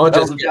 I'll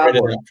just get rid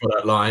of that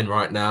product line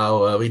right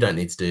now. We don't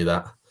need to do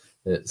that.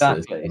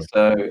 Exactly.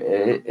 So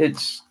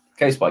it's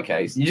case by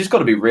case. You just got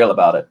to be real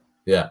about it.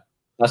 Yeah,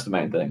 that's the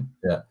main thing.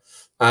 Yeah.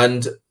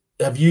 And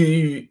have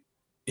you?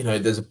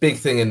 There's a big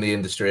thing in the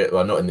industry.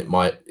 Well, not in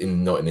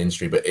the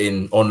industry, but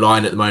in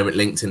online at the moment,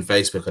 LinkedIn,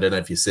 Facebook. I don't know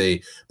if you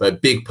see, but a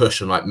big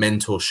push on like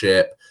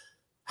mentorship.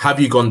 Have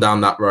you gone down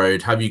that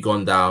road? Have you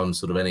gone down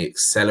sort of any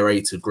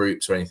accelerator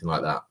groups or anything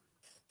like that?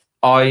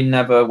 I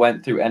never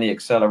went through any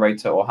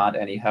accelerator or had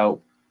any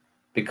help,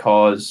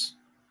 because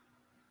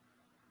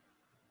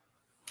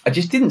I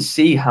just didn't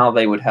see how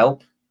they would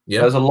help.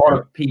 Yeah. There's a lot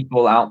of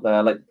people out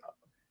there, like,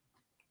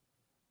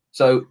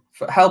 so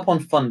for help on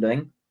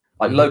funding,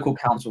 like local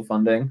council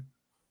funding,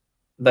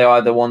 they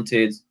either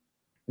wanted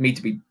me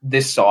to be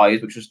this size,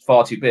 which was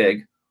far too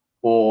big,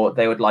 or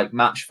they would like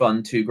match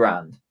fund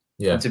 $2,000.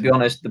 Yeah. And to be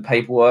honest, the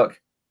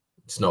paperwork,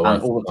 it's not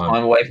worth all the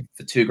time away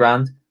for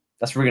 $2,000.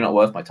 That's really not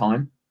worth my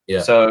time.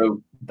 Yeah.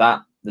 So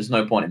there's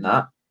no point in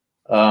that.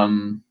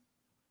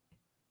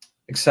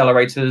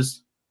 Accelerators,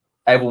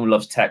 everyone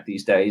loves tech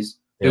these days.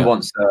 Who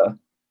wants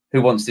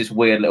this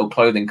weird little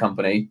clothing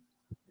company?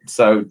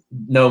 So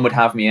no one would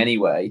have me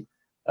anyway.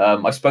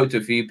 I spoke to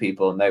a few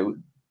people, and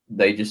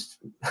they just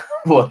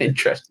weren't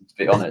interested, to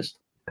be honest.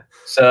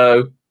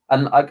 So,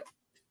 and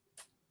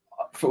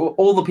for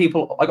all the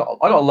people, I got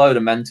a load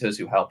of mentors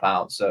who help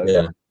out. So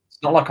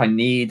not like I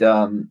need.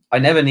 I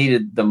never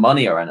needed the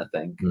money or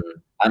anything,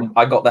 and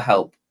I got the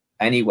help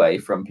anyway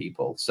from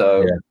people.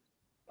 So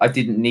I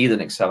didn't need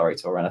an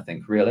accelerator or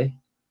anything really.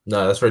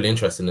 No, that's really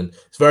interesting, and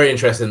it's very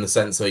interesting in the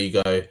sense where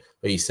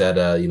you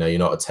said, you know, you're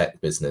not a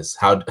tech business.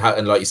 How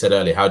and like you said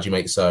earlier, how do you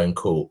make sewing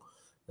cool?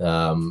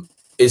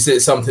 Is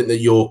it something that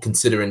you're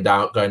considering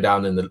going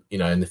down in the, you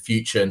know, in the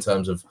future in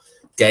terms of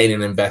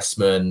gaining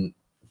investment,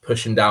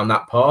 pushing down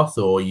that path,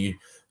 or you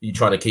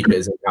trying to keep it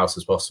as in-house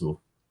as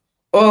possible?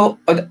 Well,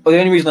 the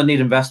only reason I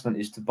need investment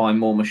is to buy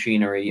more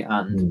machinery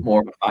and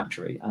more of a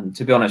factory. And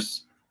to be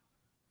honest,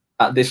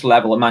 at this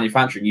level of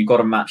manufacturing, you've got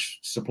to match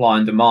supply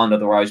and demand.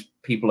 Otherwise,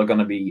 people are going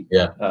to be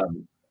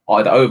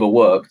either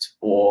overworked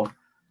or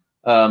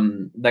they're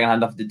going to have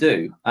nothing to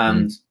do.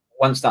 And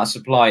once that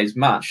supply is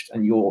matched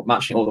and you're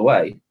matching all the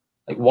way,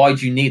 like, why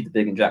do you need the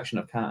big injection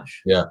of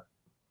cash? Yeah,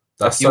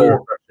 that's so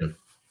refreshing.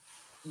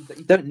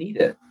 You don't need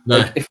it. No.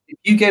 Like, if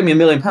you gave me £1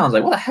 million,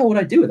 like, what the hell would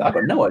I do with it? I've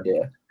got no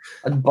idea.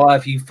 I'd buy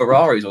a few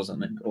Ferraris or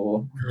something,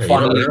 or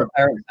finally leave my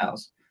parents'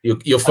 house.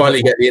 You'll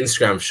finally get the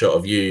Instagram shot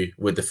of you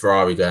with the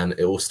Ferrari going.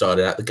 It all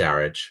started at the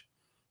garage,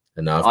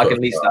 and now I can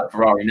lease that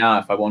Ferrari now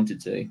if I wanted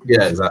to.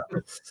 Yeah,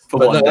 exactly.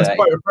 But no, that's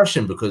quite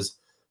refreshing, because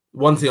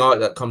one thing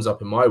that comes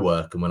up in my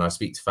work, and when I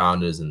speak to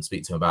founders and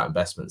speak to them about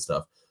investment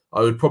stuff, I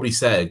would probably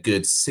say a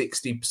good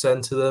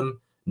 60% of them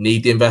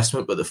need the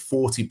investment, but the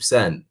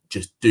 40%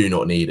 just do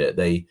not need it.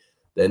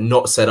 They're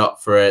not set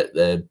up for it.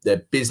 Their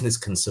business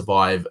can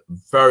survive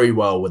very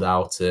well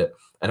without it,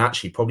 and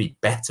actually probably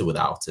better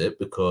without it,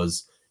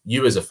 because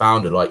you as a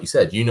founder, like you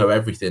said, you know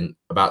everything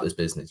about this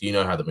business. You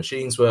know how the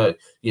machines work.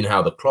 You know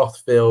how the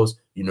cloth feels.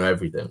 You know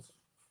everything.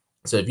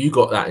 So if you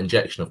got that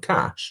injection of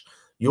cash,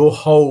 your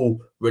whole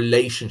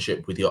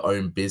relationship with your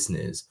own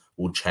business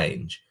will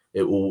change.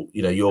 It will,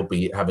 you know, you'll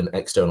be having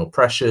external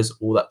pressures,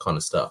 all that kind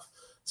of stuff.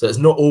 So it's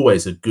not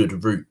always a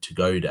good route to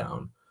go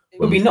down. It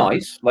would be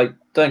nice. Like,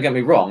 don't get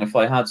me wrong. If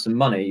I had some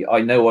money,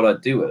 I know what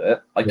I'd do with it.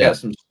 I'd get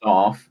some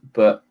staff,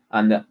 but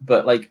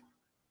like,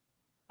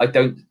 I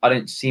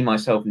don't see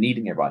myself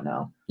needing it right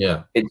now.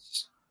 Yeah,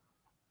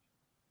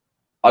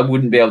 I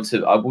wouldn't be able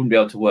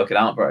to work it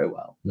out very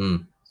well.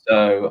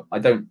 So I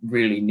don't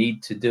really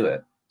need to do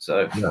it.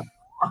 So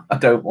I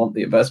don't want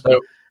the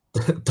investment.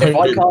 If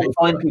I can't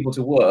find people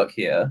to work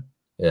here,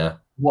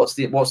 what's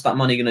that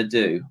money going to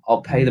do?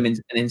 I'll pay them an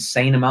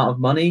insane amount of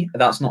money.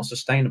 That's not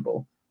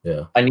sustainable.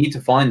 Yeah, I need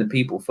to find the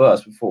people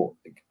first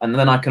and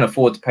then I can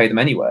afford to pay them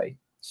anyway.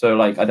 So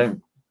like,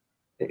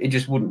 it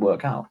just wouldn't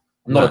work out.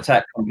 I'm not a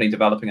tech company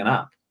developing an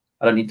app.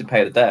 I don't need to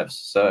pay the devs.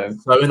 So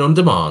sewing on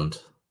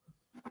demand.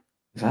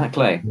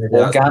 Exactly.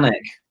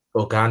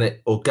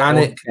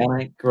 Organic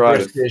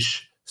growth.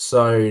 British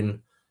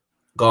sewn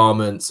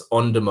garments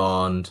on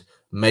demand,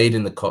 made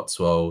in the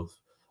Cotswolds.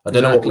 I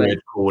don't know what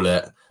we'd call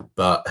it,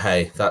 but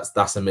hey, that's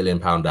a £1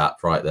 million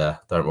app right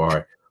there. Don't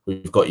worry,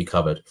 we've got you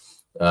covered.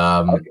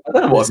 I don't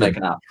know what I'd make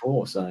an app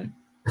for. So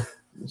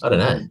I don't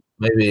know.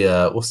 Maybe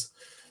what's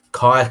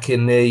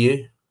kayaking near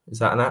you? Is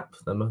that an app?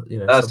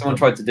 You know, someone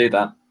tried to do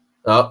that.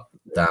 Oh,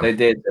 damn! They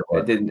did.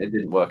 It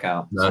didn't work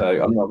out. No.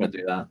 So I'm not going to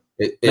do that.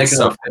 Make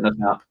another fitness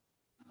app.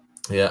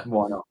 Yeah.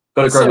 Why not?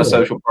 Got to grow my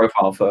social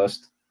profile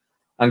first,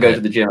 and go to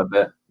the gym a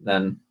bit.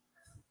 Then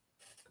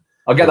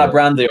I'll get that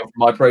brand deal for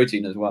my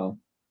protein as well.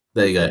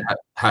 There you go.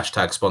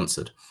 Hashtag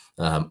sponsored.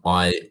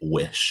 I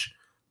wish.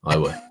 I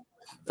would.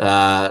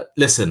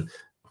 Listen,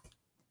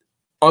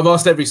 I've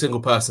asked every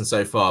single person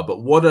so far,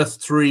 but what are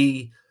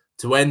three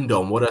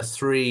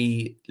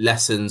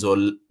lessons or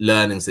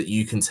learnings that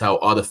you can tell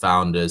other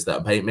founders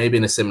that are maybe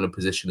in a similar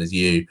position as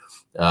you?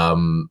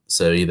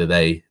 So either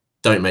they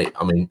don't make,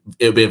 I mean,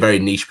 it would be a very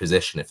niche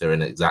position if they're in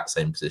the exact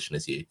same position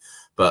as you,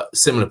 but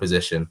similar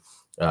position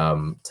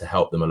to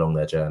help them along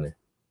their journey.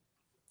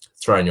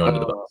 Throwing you under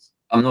the bus.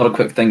 I'm not a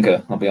quick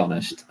thinker, I'll be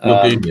honest. You're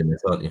Googling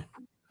this, aren't you?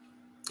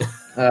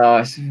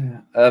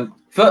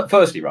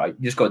 Firstly, right,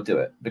 you just got to do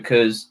it,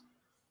 because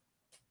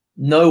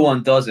no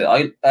one does it.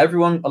 A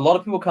lot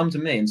of people come to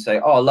me and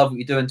say, "Oh, I love what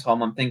you're doing,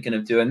 Tom. I'm thinking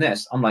of doing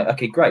this." I'm like,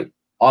 "Okay, great.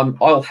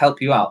 I'll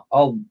help you out.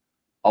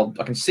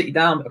 I can sit you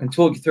down. I can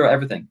talk you through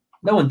everything."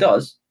 No one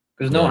does,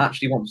 because no one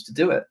actually wants to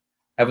do it.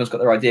 Everyone's got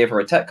their idea for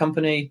a tech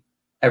company.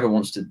 Everyone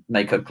wants to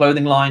make a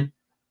clothing line.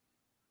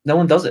 No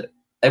one does it.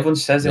 Everyone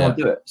says they want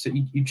to do it. So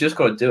you just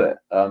got to do it.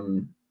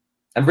 And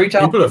reach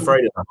out. People are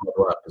afraid of that hard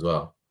work as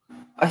well.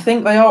 I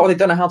think they are, or they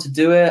don't know how to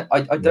do it.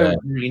 I don't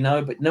really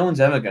know, but no one's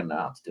ever going to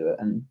know how to do it.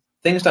 And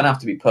things don't have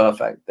to be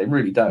perfect. They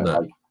really don't. No.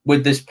 Like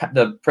with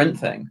the print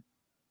thing,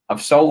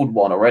 I've sold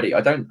one already.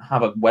 I don't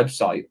have a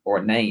website or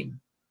a name.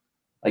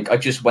 Like, I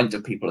just went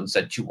to people and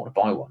said, "Do you want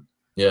to buy one?"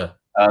 Yeah.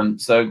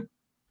 So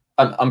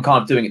I'm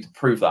kind of doing it to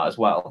prove that as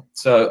well.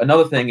 So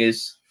another thing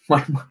is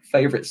my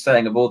favorite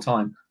saying of all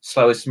time: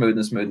 slow is smooth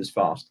and smooth is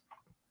fast.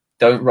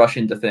 Don't rush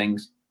into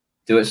things.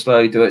 Do it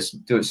slow. Do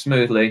it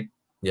smoothly.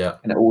 Yeah.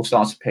 And it all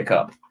starts to pick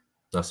up.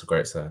 That's a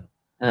great saying.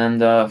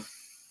 And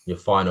your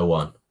final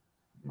one.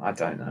 I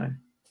don't know.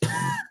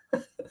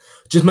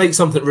 Just make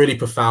something really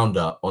profound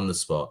up on the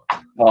spot.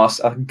 Oh,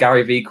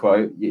 Gary V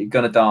quote: "You're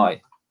gonna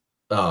die."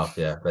 Oh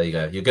yeah, there you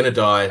go. You're gonna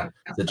die,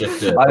 so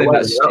just do it. I think Wait,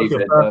 that's that was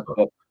your stupid. first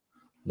one?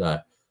 No,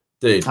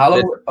 dude. How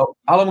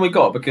long we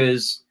got?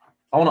 Because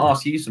I want to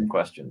ask you some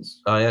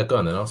questions. Oh yeah, go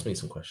on then. Ask me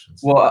some questions.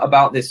 What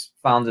about this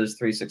Founders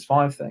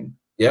 365 thing?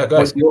 Yeah,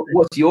 go.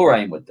 What's your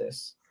aim with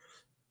this?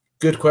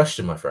 Good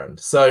question, my friend.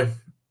 So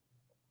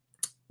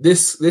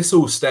this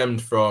all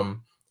stemmed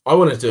from, I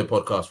wanted to do a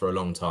podcast for a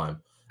long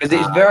time. Because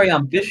it's very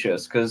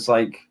ambitious. Because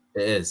like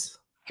it is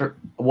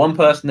one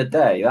person a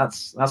day.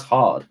 That's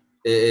hard.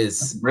 It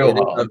is real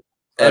hard.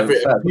 A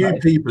few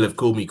people have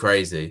called me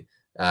crazy,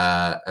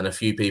 and a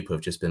few people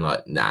have just been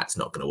like, "Nah, it's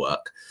not going to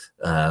work,"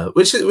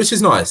 which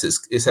is nice.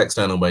 It's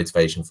external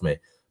motivation for me.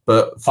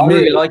 But for I me,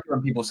 really like it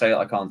when people say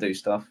I can't do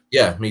stuff.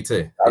 Yeah, me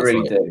too. I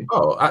really do.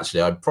 Oh,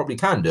 actually, I probably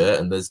can do it,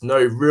 and there's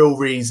no real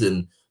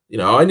reason. You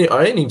know, I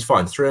only need to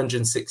find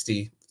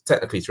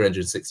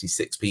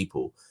 366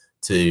 people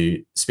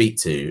to speak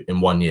to in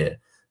 1 year.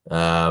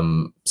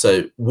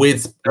 So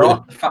with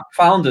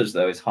founders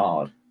though, it's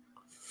hard.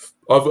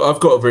 I've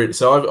got a route.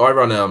 So I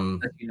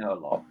run you know a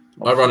lot.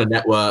 I run a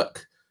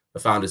network, a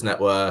founders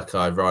network.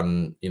 I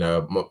run, you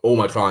know, all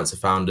my clients are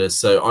founders.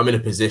 So I'm in a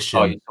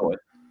position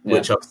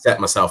which I've set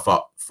myself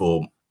up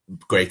for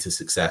greater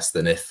success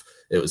than if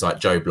it was like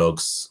Joe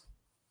Blogs,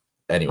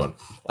 anyone.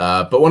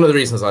 But one of the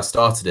reasons I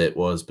started it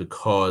was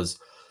because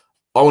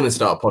I wanted to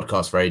start a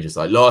podcast for ages.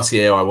 Like last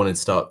year, I wanted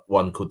to start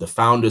one called the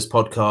Founders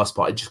Podcast,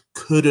 but I just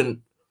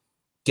couldn't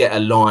get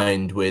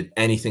aligned with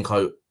anything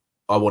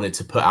I wanted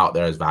to put out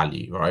there as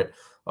value, right?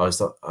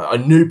 I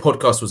knew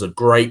podcast was a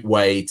great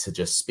way to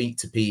just speak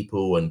to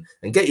people and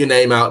get your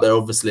name out there.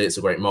 Obviously, it's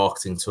a great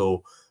marketing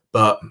tool.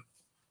 But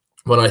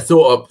when I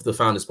thought up the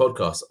Founders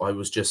Podcast, I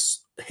was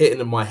just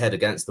hitting my head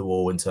against the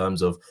wall in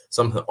terms of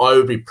something I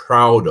would be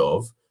proud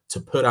of to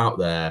put out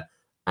there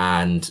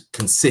and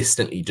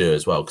consistently do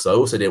as well. Because I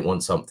also didn't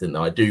want something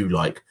that I do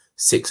like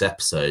 6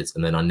 episodes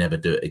and then I never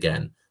do it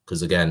again.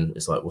 Because again,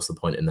 it's like, what's the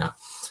point in that?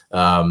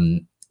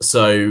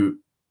 So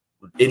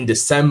in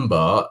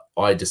December,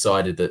 I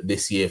decided that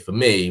this year for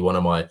me, one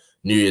of my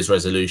New Year's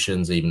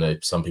resolutions, even though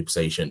some people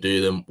say you shouldn't do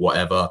them,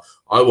 whatever,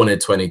 I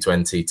wanted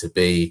 2020 to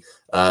be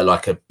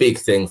like a big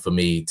thing for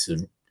me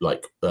to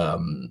like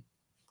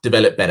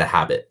develop better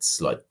habits,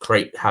 like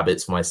create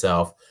habits for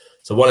myself.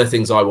 So one of the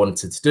things I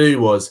wanted to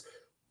do was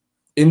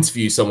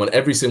interview someone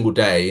every single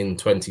day in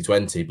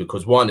 2020,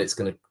 because one, it's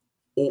going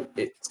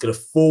to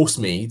force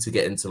me to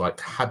get into like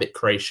habit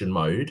creation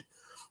mode.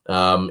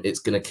 It's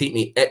going to keep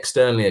me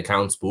externally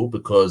accountable,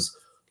 because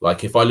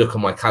like if I look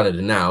on my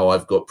calendar now,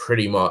 I've got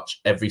pretty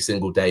much every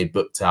single day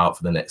booked out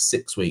for the next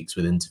 6 weeks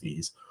with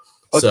interviews.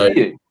 Oh, so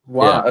you?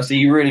 Wow. Yeah. So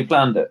you really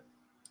planned it.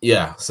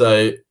 Yeah.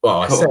 So,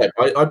 well,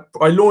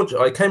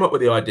 cool. I came up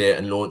with the idea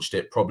and launched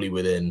it probably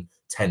within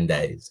 10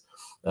 days.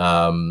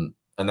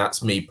 And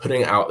that's me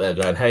putting it out there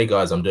going, hey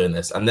guys, I'm doing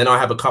this. And then I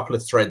have a couple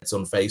of threads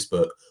on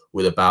Facebook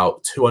with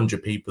about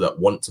 200 people that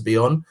want to be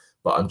on,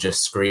 but I'm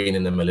just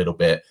screening them a little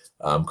bit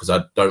because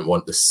I don't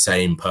want the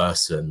same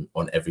person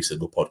on every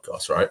single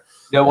podcast, right?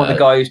 You don't want the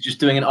guy who's just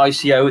doing an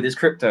ICO with his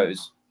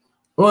cryptos,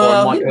 or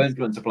a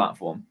micro-influencer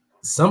platform.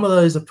 Some of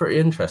those are pretty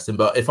interesting,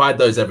 but if I had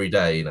those every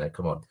day, you know,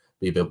 come on,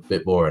 be a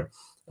bit boring.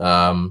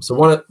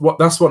 So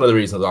that's one of the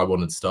reasons I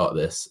wanted to start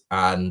this.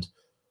 And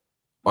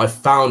I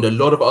found a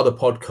lot of other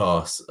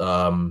podcasts.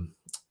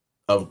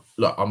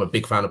 Look, I'm a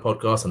big fan of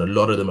podcasts, and a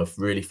lot of them are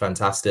really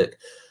fantastic,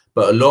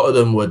 but a lot of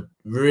them were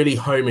really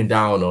homing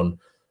down on,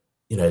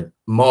 you know,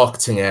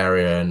 marketing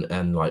area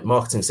and like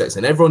marketing sector,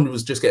 and everyone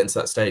was just getting to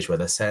that stage where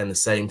they're saying the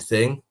same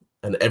thing,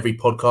 and every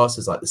podcast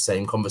is like the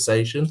same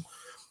conversation.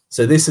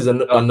 So this is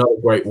another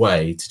great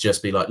way to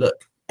just be like,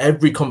 look,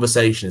 every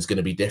conversation is going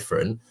to be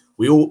different.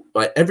 We all,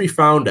 like, every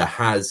founder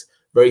has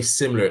very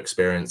similar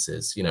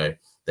experiences. You know,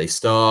 they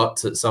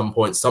start at some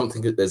point,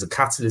 there's a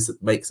catalyst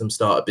that makes them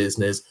start a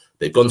business.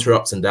 They've gone through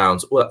ups and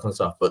downs, all that kind of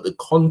stuff. But the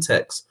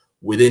context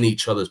within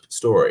each other's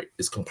story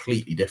is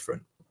completely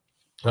different.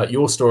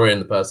 Your story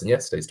and the person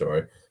yesterday's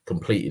story,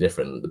 completely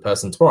different. The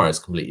person tomorrow is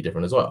completely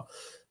different as well.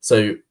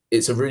 So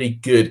it's a really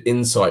good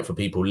insight for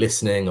people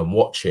listening and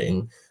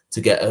watching to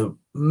get a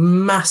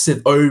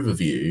massive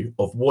overview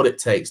of what it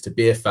takes to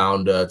be a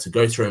founder, to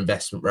go through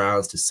investment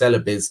rounds, to sell a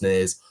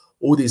business,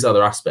 all these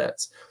other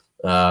aspects.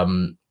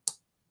 And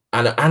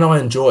I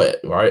enjoy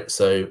it, right?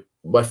 So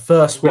my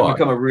first one,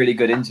 become a really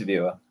good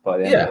interviewer by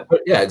the end of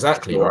it. Yeah,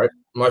 exactly, right?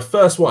 My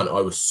first one,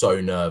 I was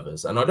so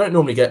nervous, and I don't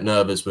normally get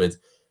nervous with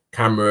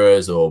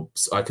cameras, or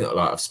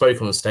I've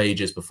spoken on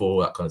stages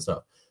before, that kind of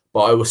stuff.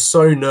 But I was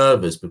so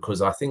nervous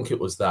because I think it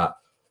was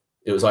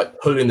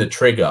like pulling the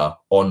trigger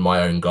on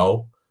my own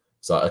goal.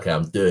 It's like, okay,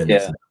 I'm doing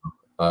this.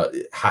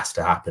 It has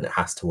to happen. It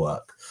has to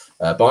work.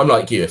 But I'm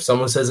like you. If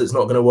someone says it's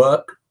not going to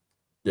work,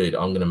 dude,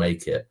 I'm going to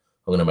make it.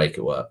 I'm going to make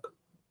it work.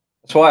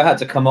 That's why I had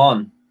to come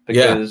on,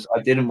 because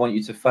I didn't want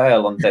you to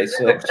fail on day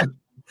 6.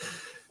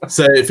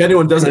 So if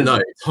anyone doesn't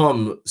know,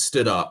 Tom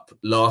stood up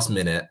last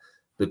minute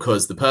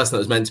because the person that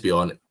was meant to be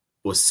on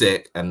was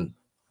sick, and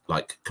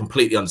like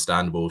completely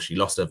understandable. She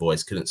lost her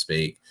voice, couldn't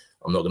speak.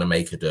 I'm not going to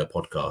make her do a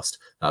podcast.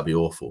 That'd be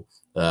awful.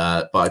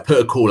 But I put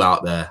a call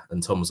out there,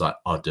 and Tom was like,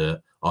 I'll do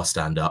it. I'll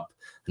stand up.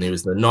 And he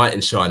was the knight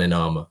in shining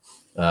armor.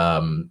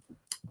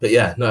 But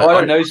yeah, no, I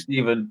don't know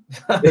Steven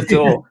at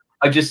all.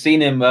 I've just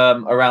seen him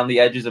around the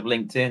edges of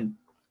LinkedIn,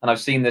 and I've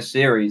seen this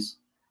series.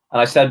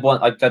 And I said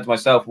to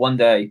myself one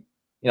day,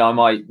 I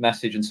might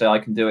message and say I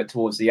can do it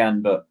towards the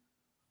end. But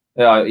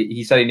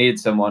he said he needed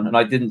someone, and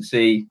I didn't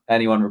see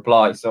anyone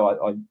reply, so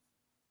I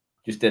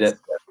just did it.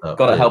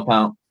 Got to help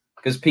out,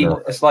 because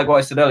people. It's like what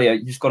I said earlier.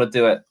 You just got to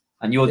do it,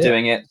 and you're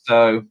doing it.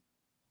 So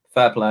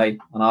fair play,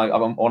 and I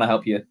want to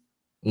help you.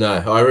 No,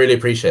 I really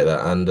appreciate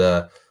that, and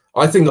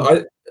I think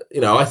I'm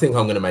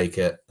going to make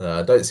it.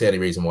 I don't see any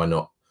reason why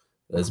not.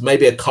 There's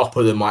maybe a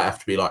couple that might have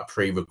to be like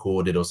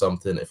pre-recorded or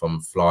something if I'm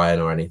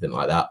flying or anything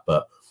like that.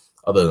 But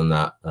other than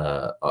that,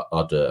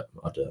 I'll do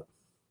it.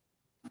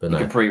 But you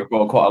can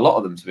pre-record quite a lot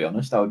of them, to be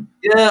honest.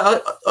 Yeah,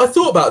 I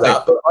thought about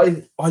that, but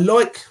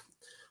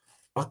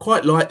I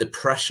quite like the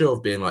pressure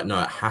of being like,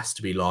 no, it has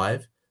to be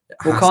live.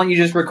 Well, can't you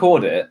just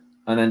record it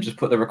and then just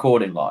put the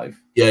recording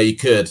live? Yeah, you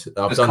could.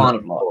 I've done kind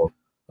that of live.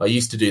 I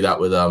used to do that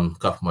with a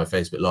couple of my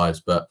Facebook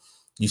lives, but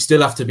you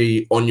still have to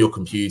be on your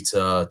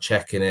computer,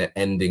 checking it,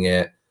 ending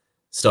it,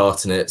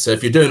 starting it. So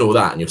if you're doing all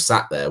that and you're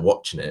sat there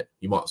watching it,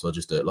 you might as well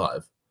just do it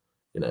live,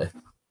 If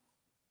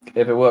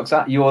it works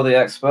out, you're the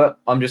expert.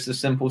 I'm just a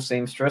simple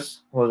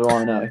seamstress. What do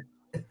I know?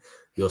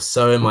 You're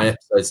sewing my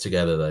episodes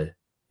together, though.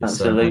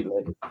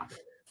 Absolutely.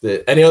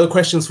 Any other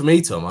questions for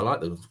me, Tom? I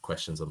like the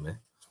questions on there.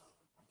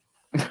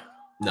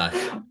 No.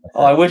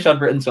 I wish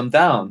I'd written some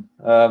down.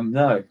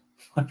 No,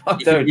 I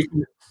don't.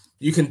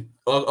 You can.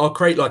 I'll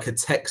create like a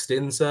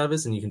text-in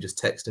service, and you can just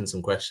text in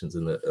some questions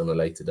on a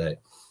later date.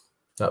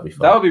 That'd be fun.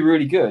 That would be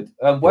really good.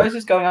 Where is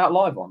this going out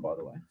live on, by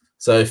the way?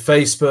 So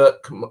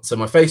Facebook. So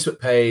my Facebook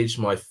page,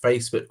 my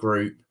Facebook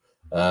group,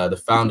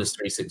 the Founders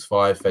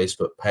 365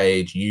 Facebook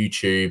page,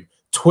 YouTube,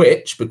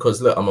 Twitch,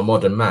 because look, I'm a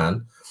modern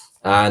man,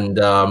 and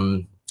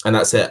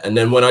that's it. And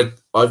then when I've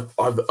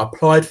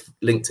applied for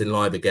LinkedIn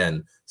Live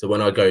again, so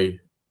when I go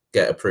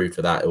get approved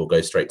for that, it will go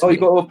straight to. Oh, you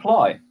got to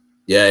apply.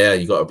 Yeah,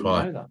 you got to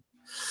apply.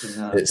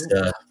 It's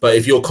but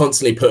if you're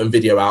constantly putting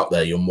video out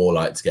there, you're more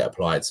likely to get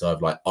applied. So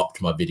I've like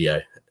upped my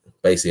video.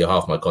 Basically,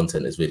 half my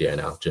content is video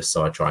now, just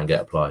so I try and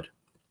get applied.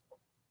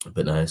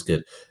 But no, it's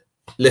good.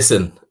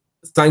 Listen,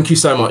 thank you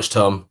so much,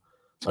 Tom.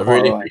 I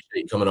really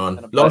appreciate you coming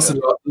on.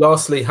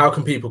 Lastly, how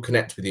can people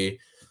connect with you?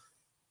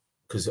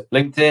 Because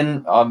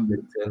LinkedIn, I'm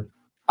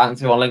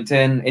active on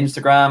LinkedIn,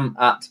 Instagram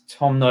at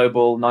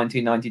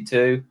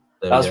TomNoble1992.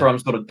 That's where I'm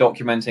sort of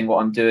documenting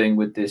what I'm doing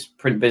with this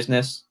print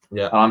business.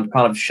 Yeah, and I'm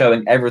kind of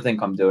showing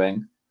everything I'm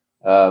doing,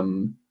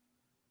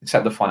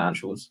 except the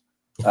financials,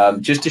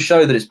 just to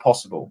show that it's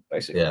possible.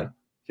 Basically,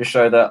 just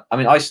show that. I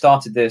mean, I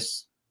started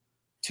this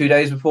 2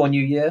 days before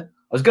New Year.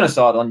 I was going to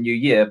start on New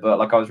Year, but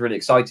like I was really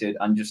excited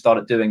and just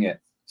started doing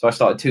it. So I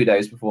started 2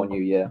 days before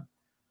New Year,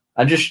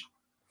 and just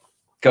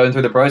going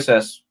through the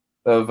process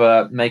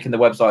of making the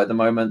website at the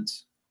moment,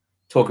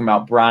 talking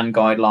about brand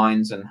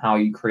guidelines and how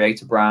you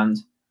create a brand,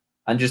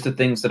 and just the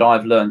things that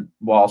I've learned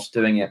whilst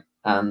doing it.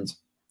 And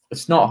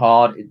it's not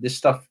hard. This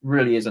stuff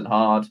really isn't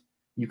hard.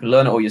 You can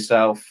learn it all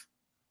yourself,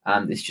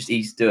 and it's just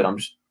easy to do it. I'm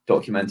just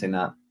documenting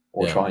that,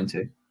 or trying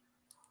to,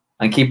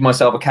 and keeping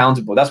myself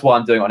accountable. That's what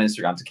I'm doing on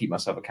Instagram, to keep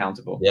myself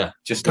accountable. Yeah,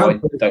 just so I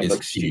don't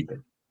look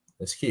stupid.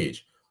 It's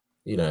huge.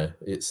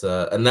 It's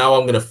and now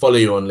I'm going to follow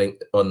you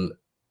on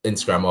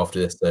Instagram after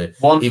this. So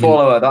one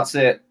follower, that's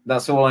it.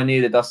 That's all I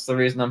needed. That's the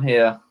reason I'm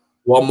here.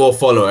 One more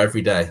follower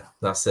every day.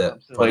 That's it.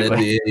 Absolutely. By the end of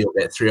the year, you'll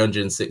get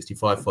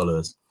 365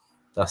 followers.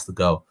 That's the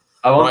goal.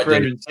 I want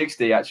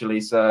 360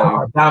 actually.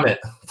 So damn it,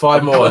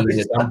 5 more and then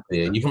you're done for the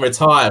year. You can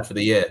retire for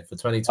the year for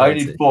 2020. I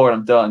need 4 and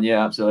I'm done.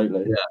 Yeah,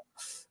 absolutely.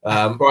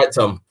 Yeah. Right,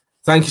 Tom.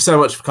 Thank you so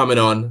much for coming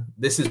on.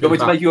 This is. Do you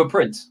want me to make you a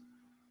print?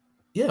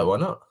 Yeah, why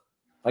not?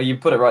 Oh, you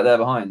put it right there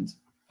behind.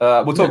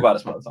 We'll talk about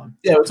it some other time.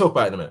 Yeah, we'll talk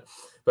about it in a minute.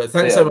 But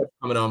thanks so much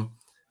for coming on.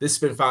 This has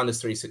been Founders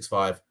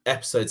 365,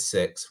 episode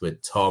 6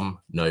 with Tom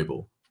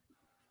Noble.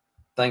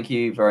 Thank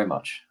you very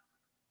much.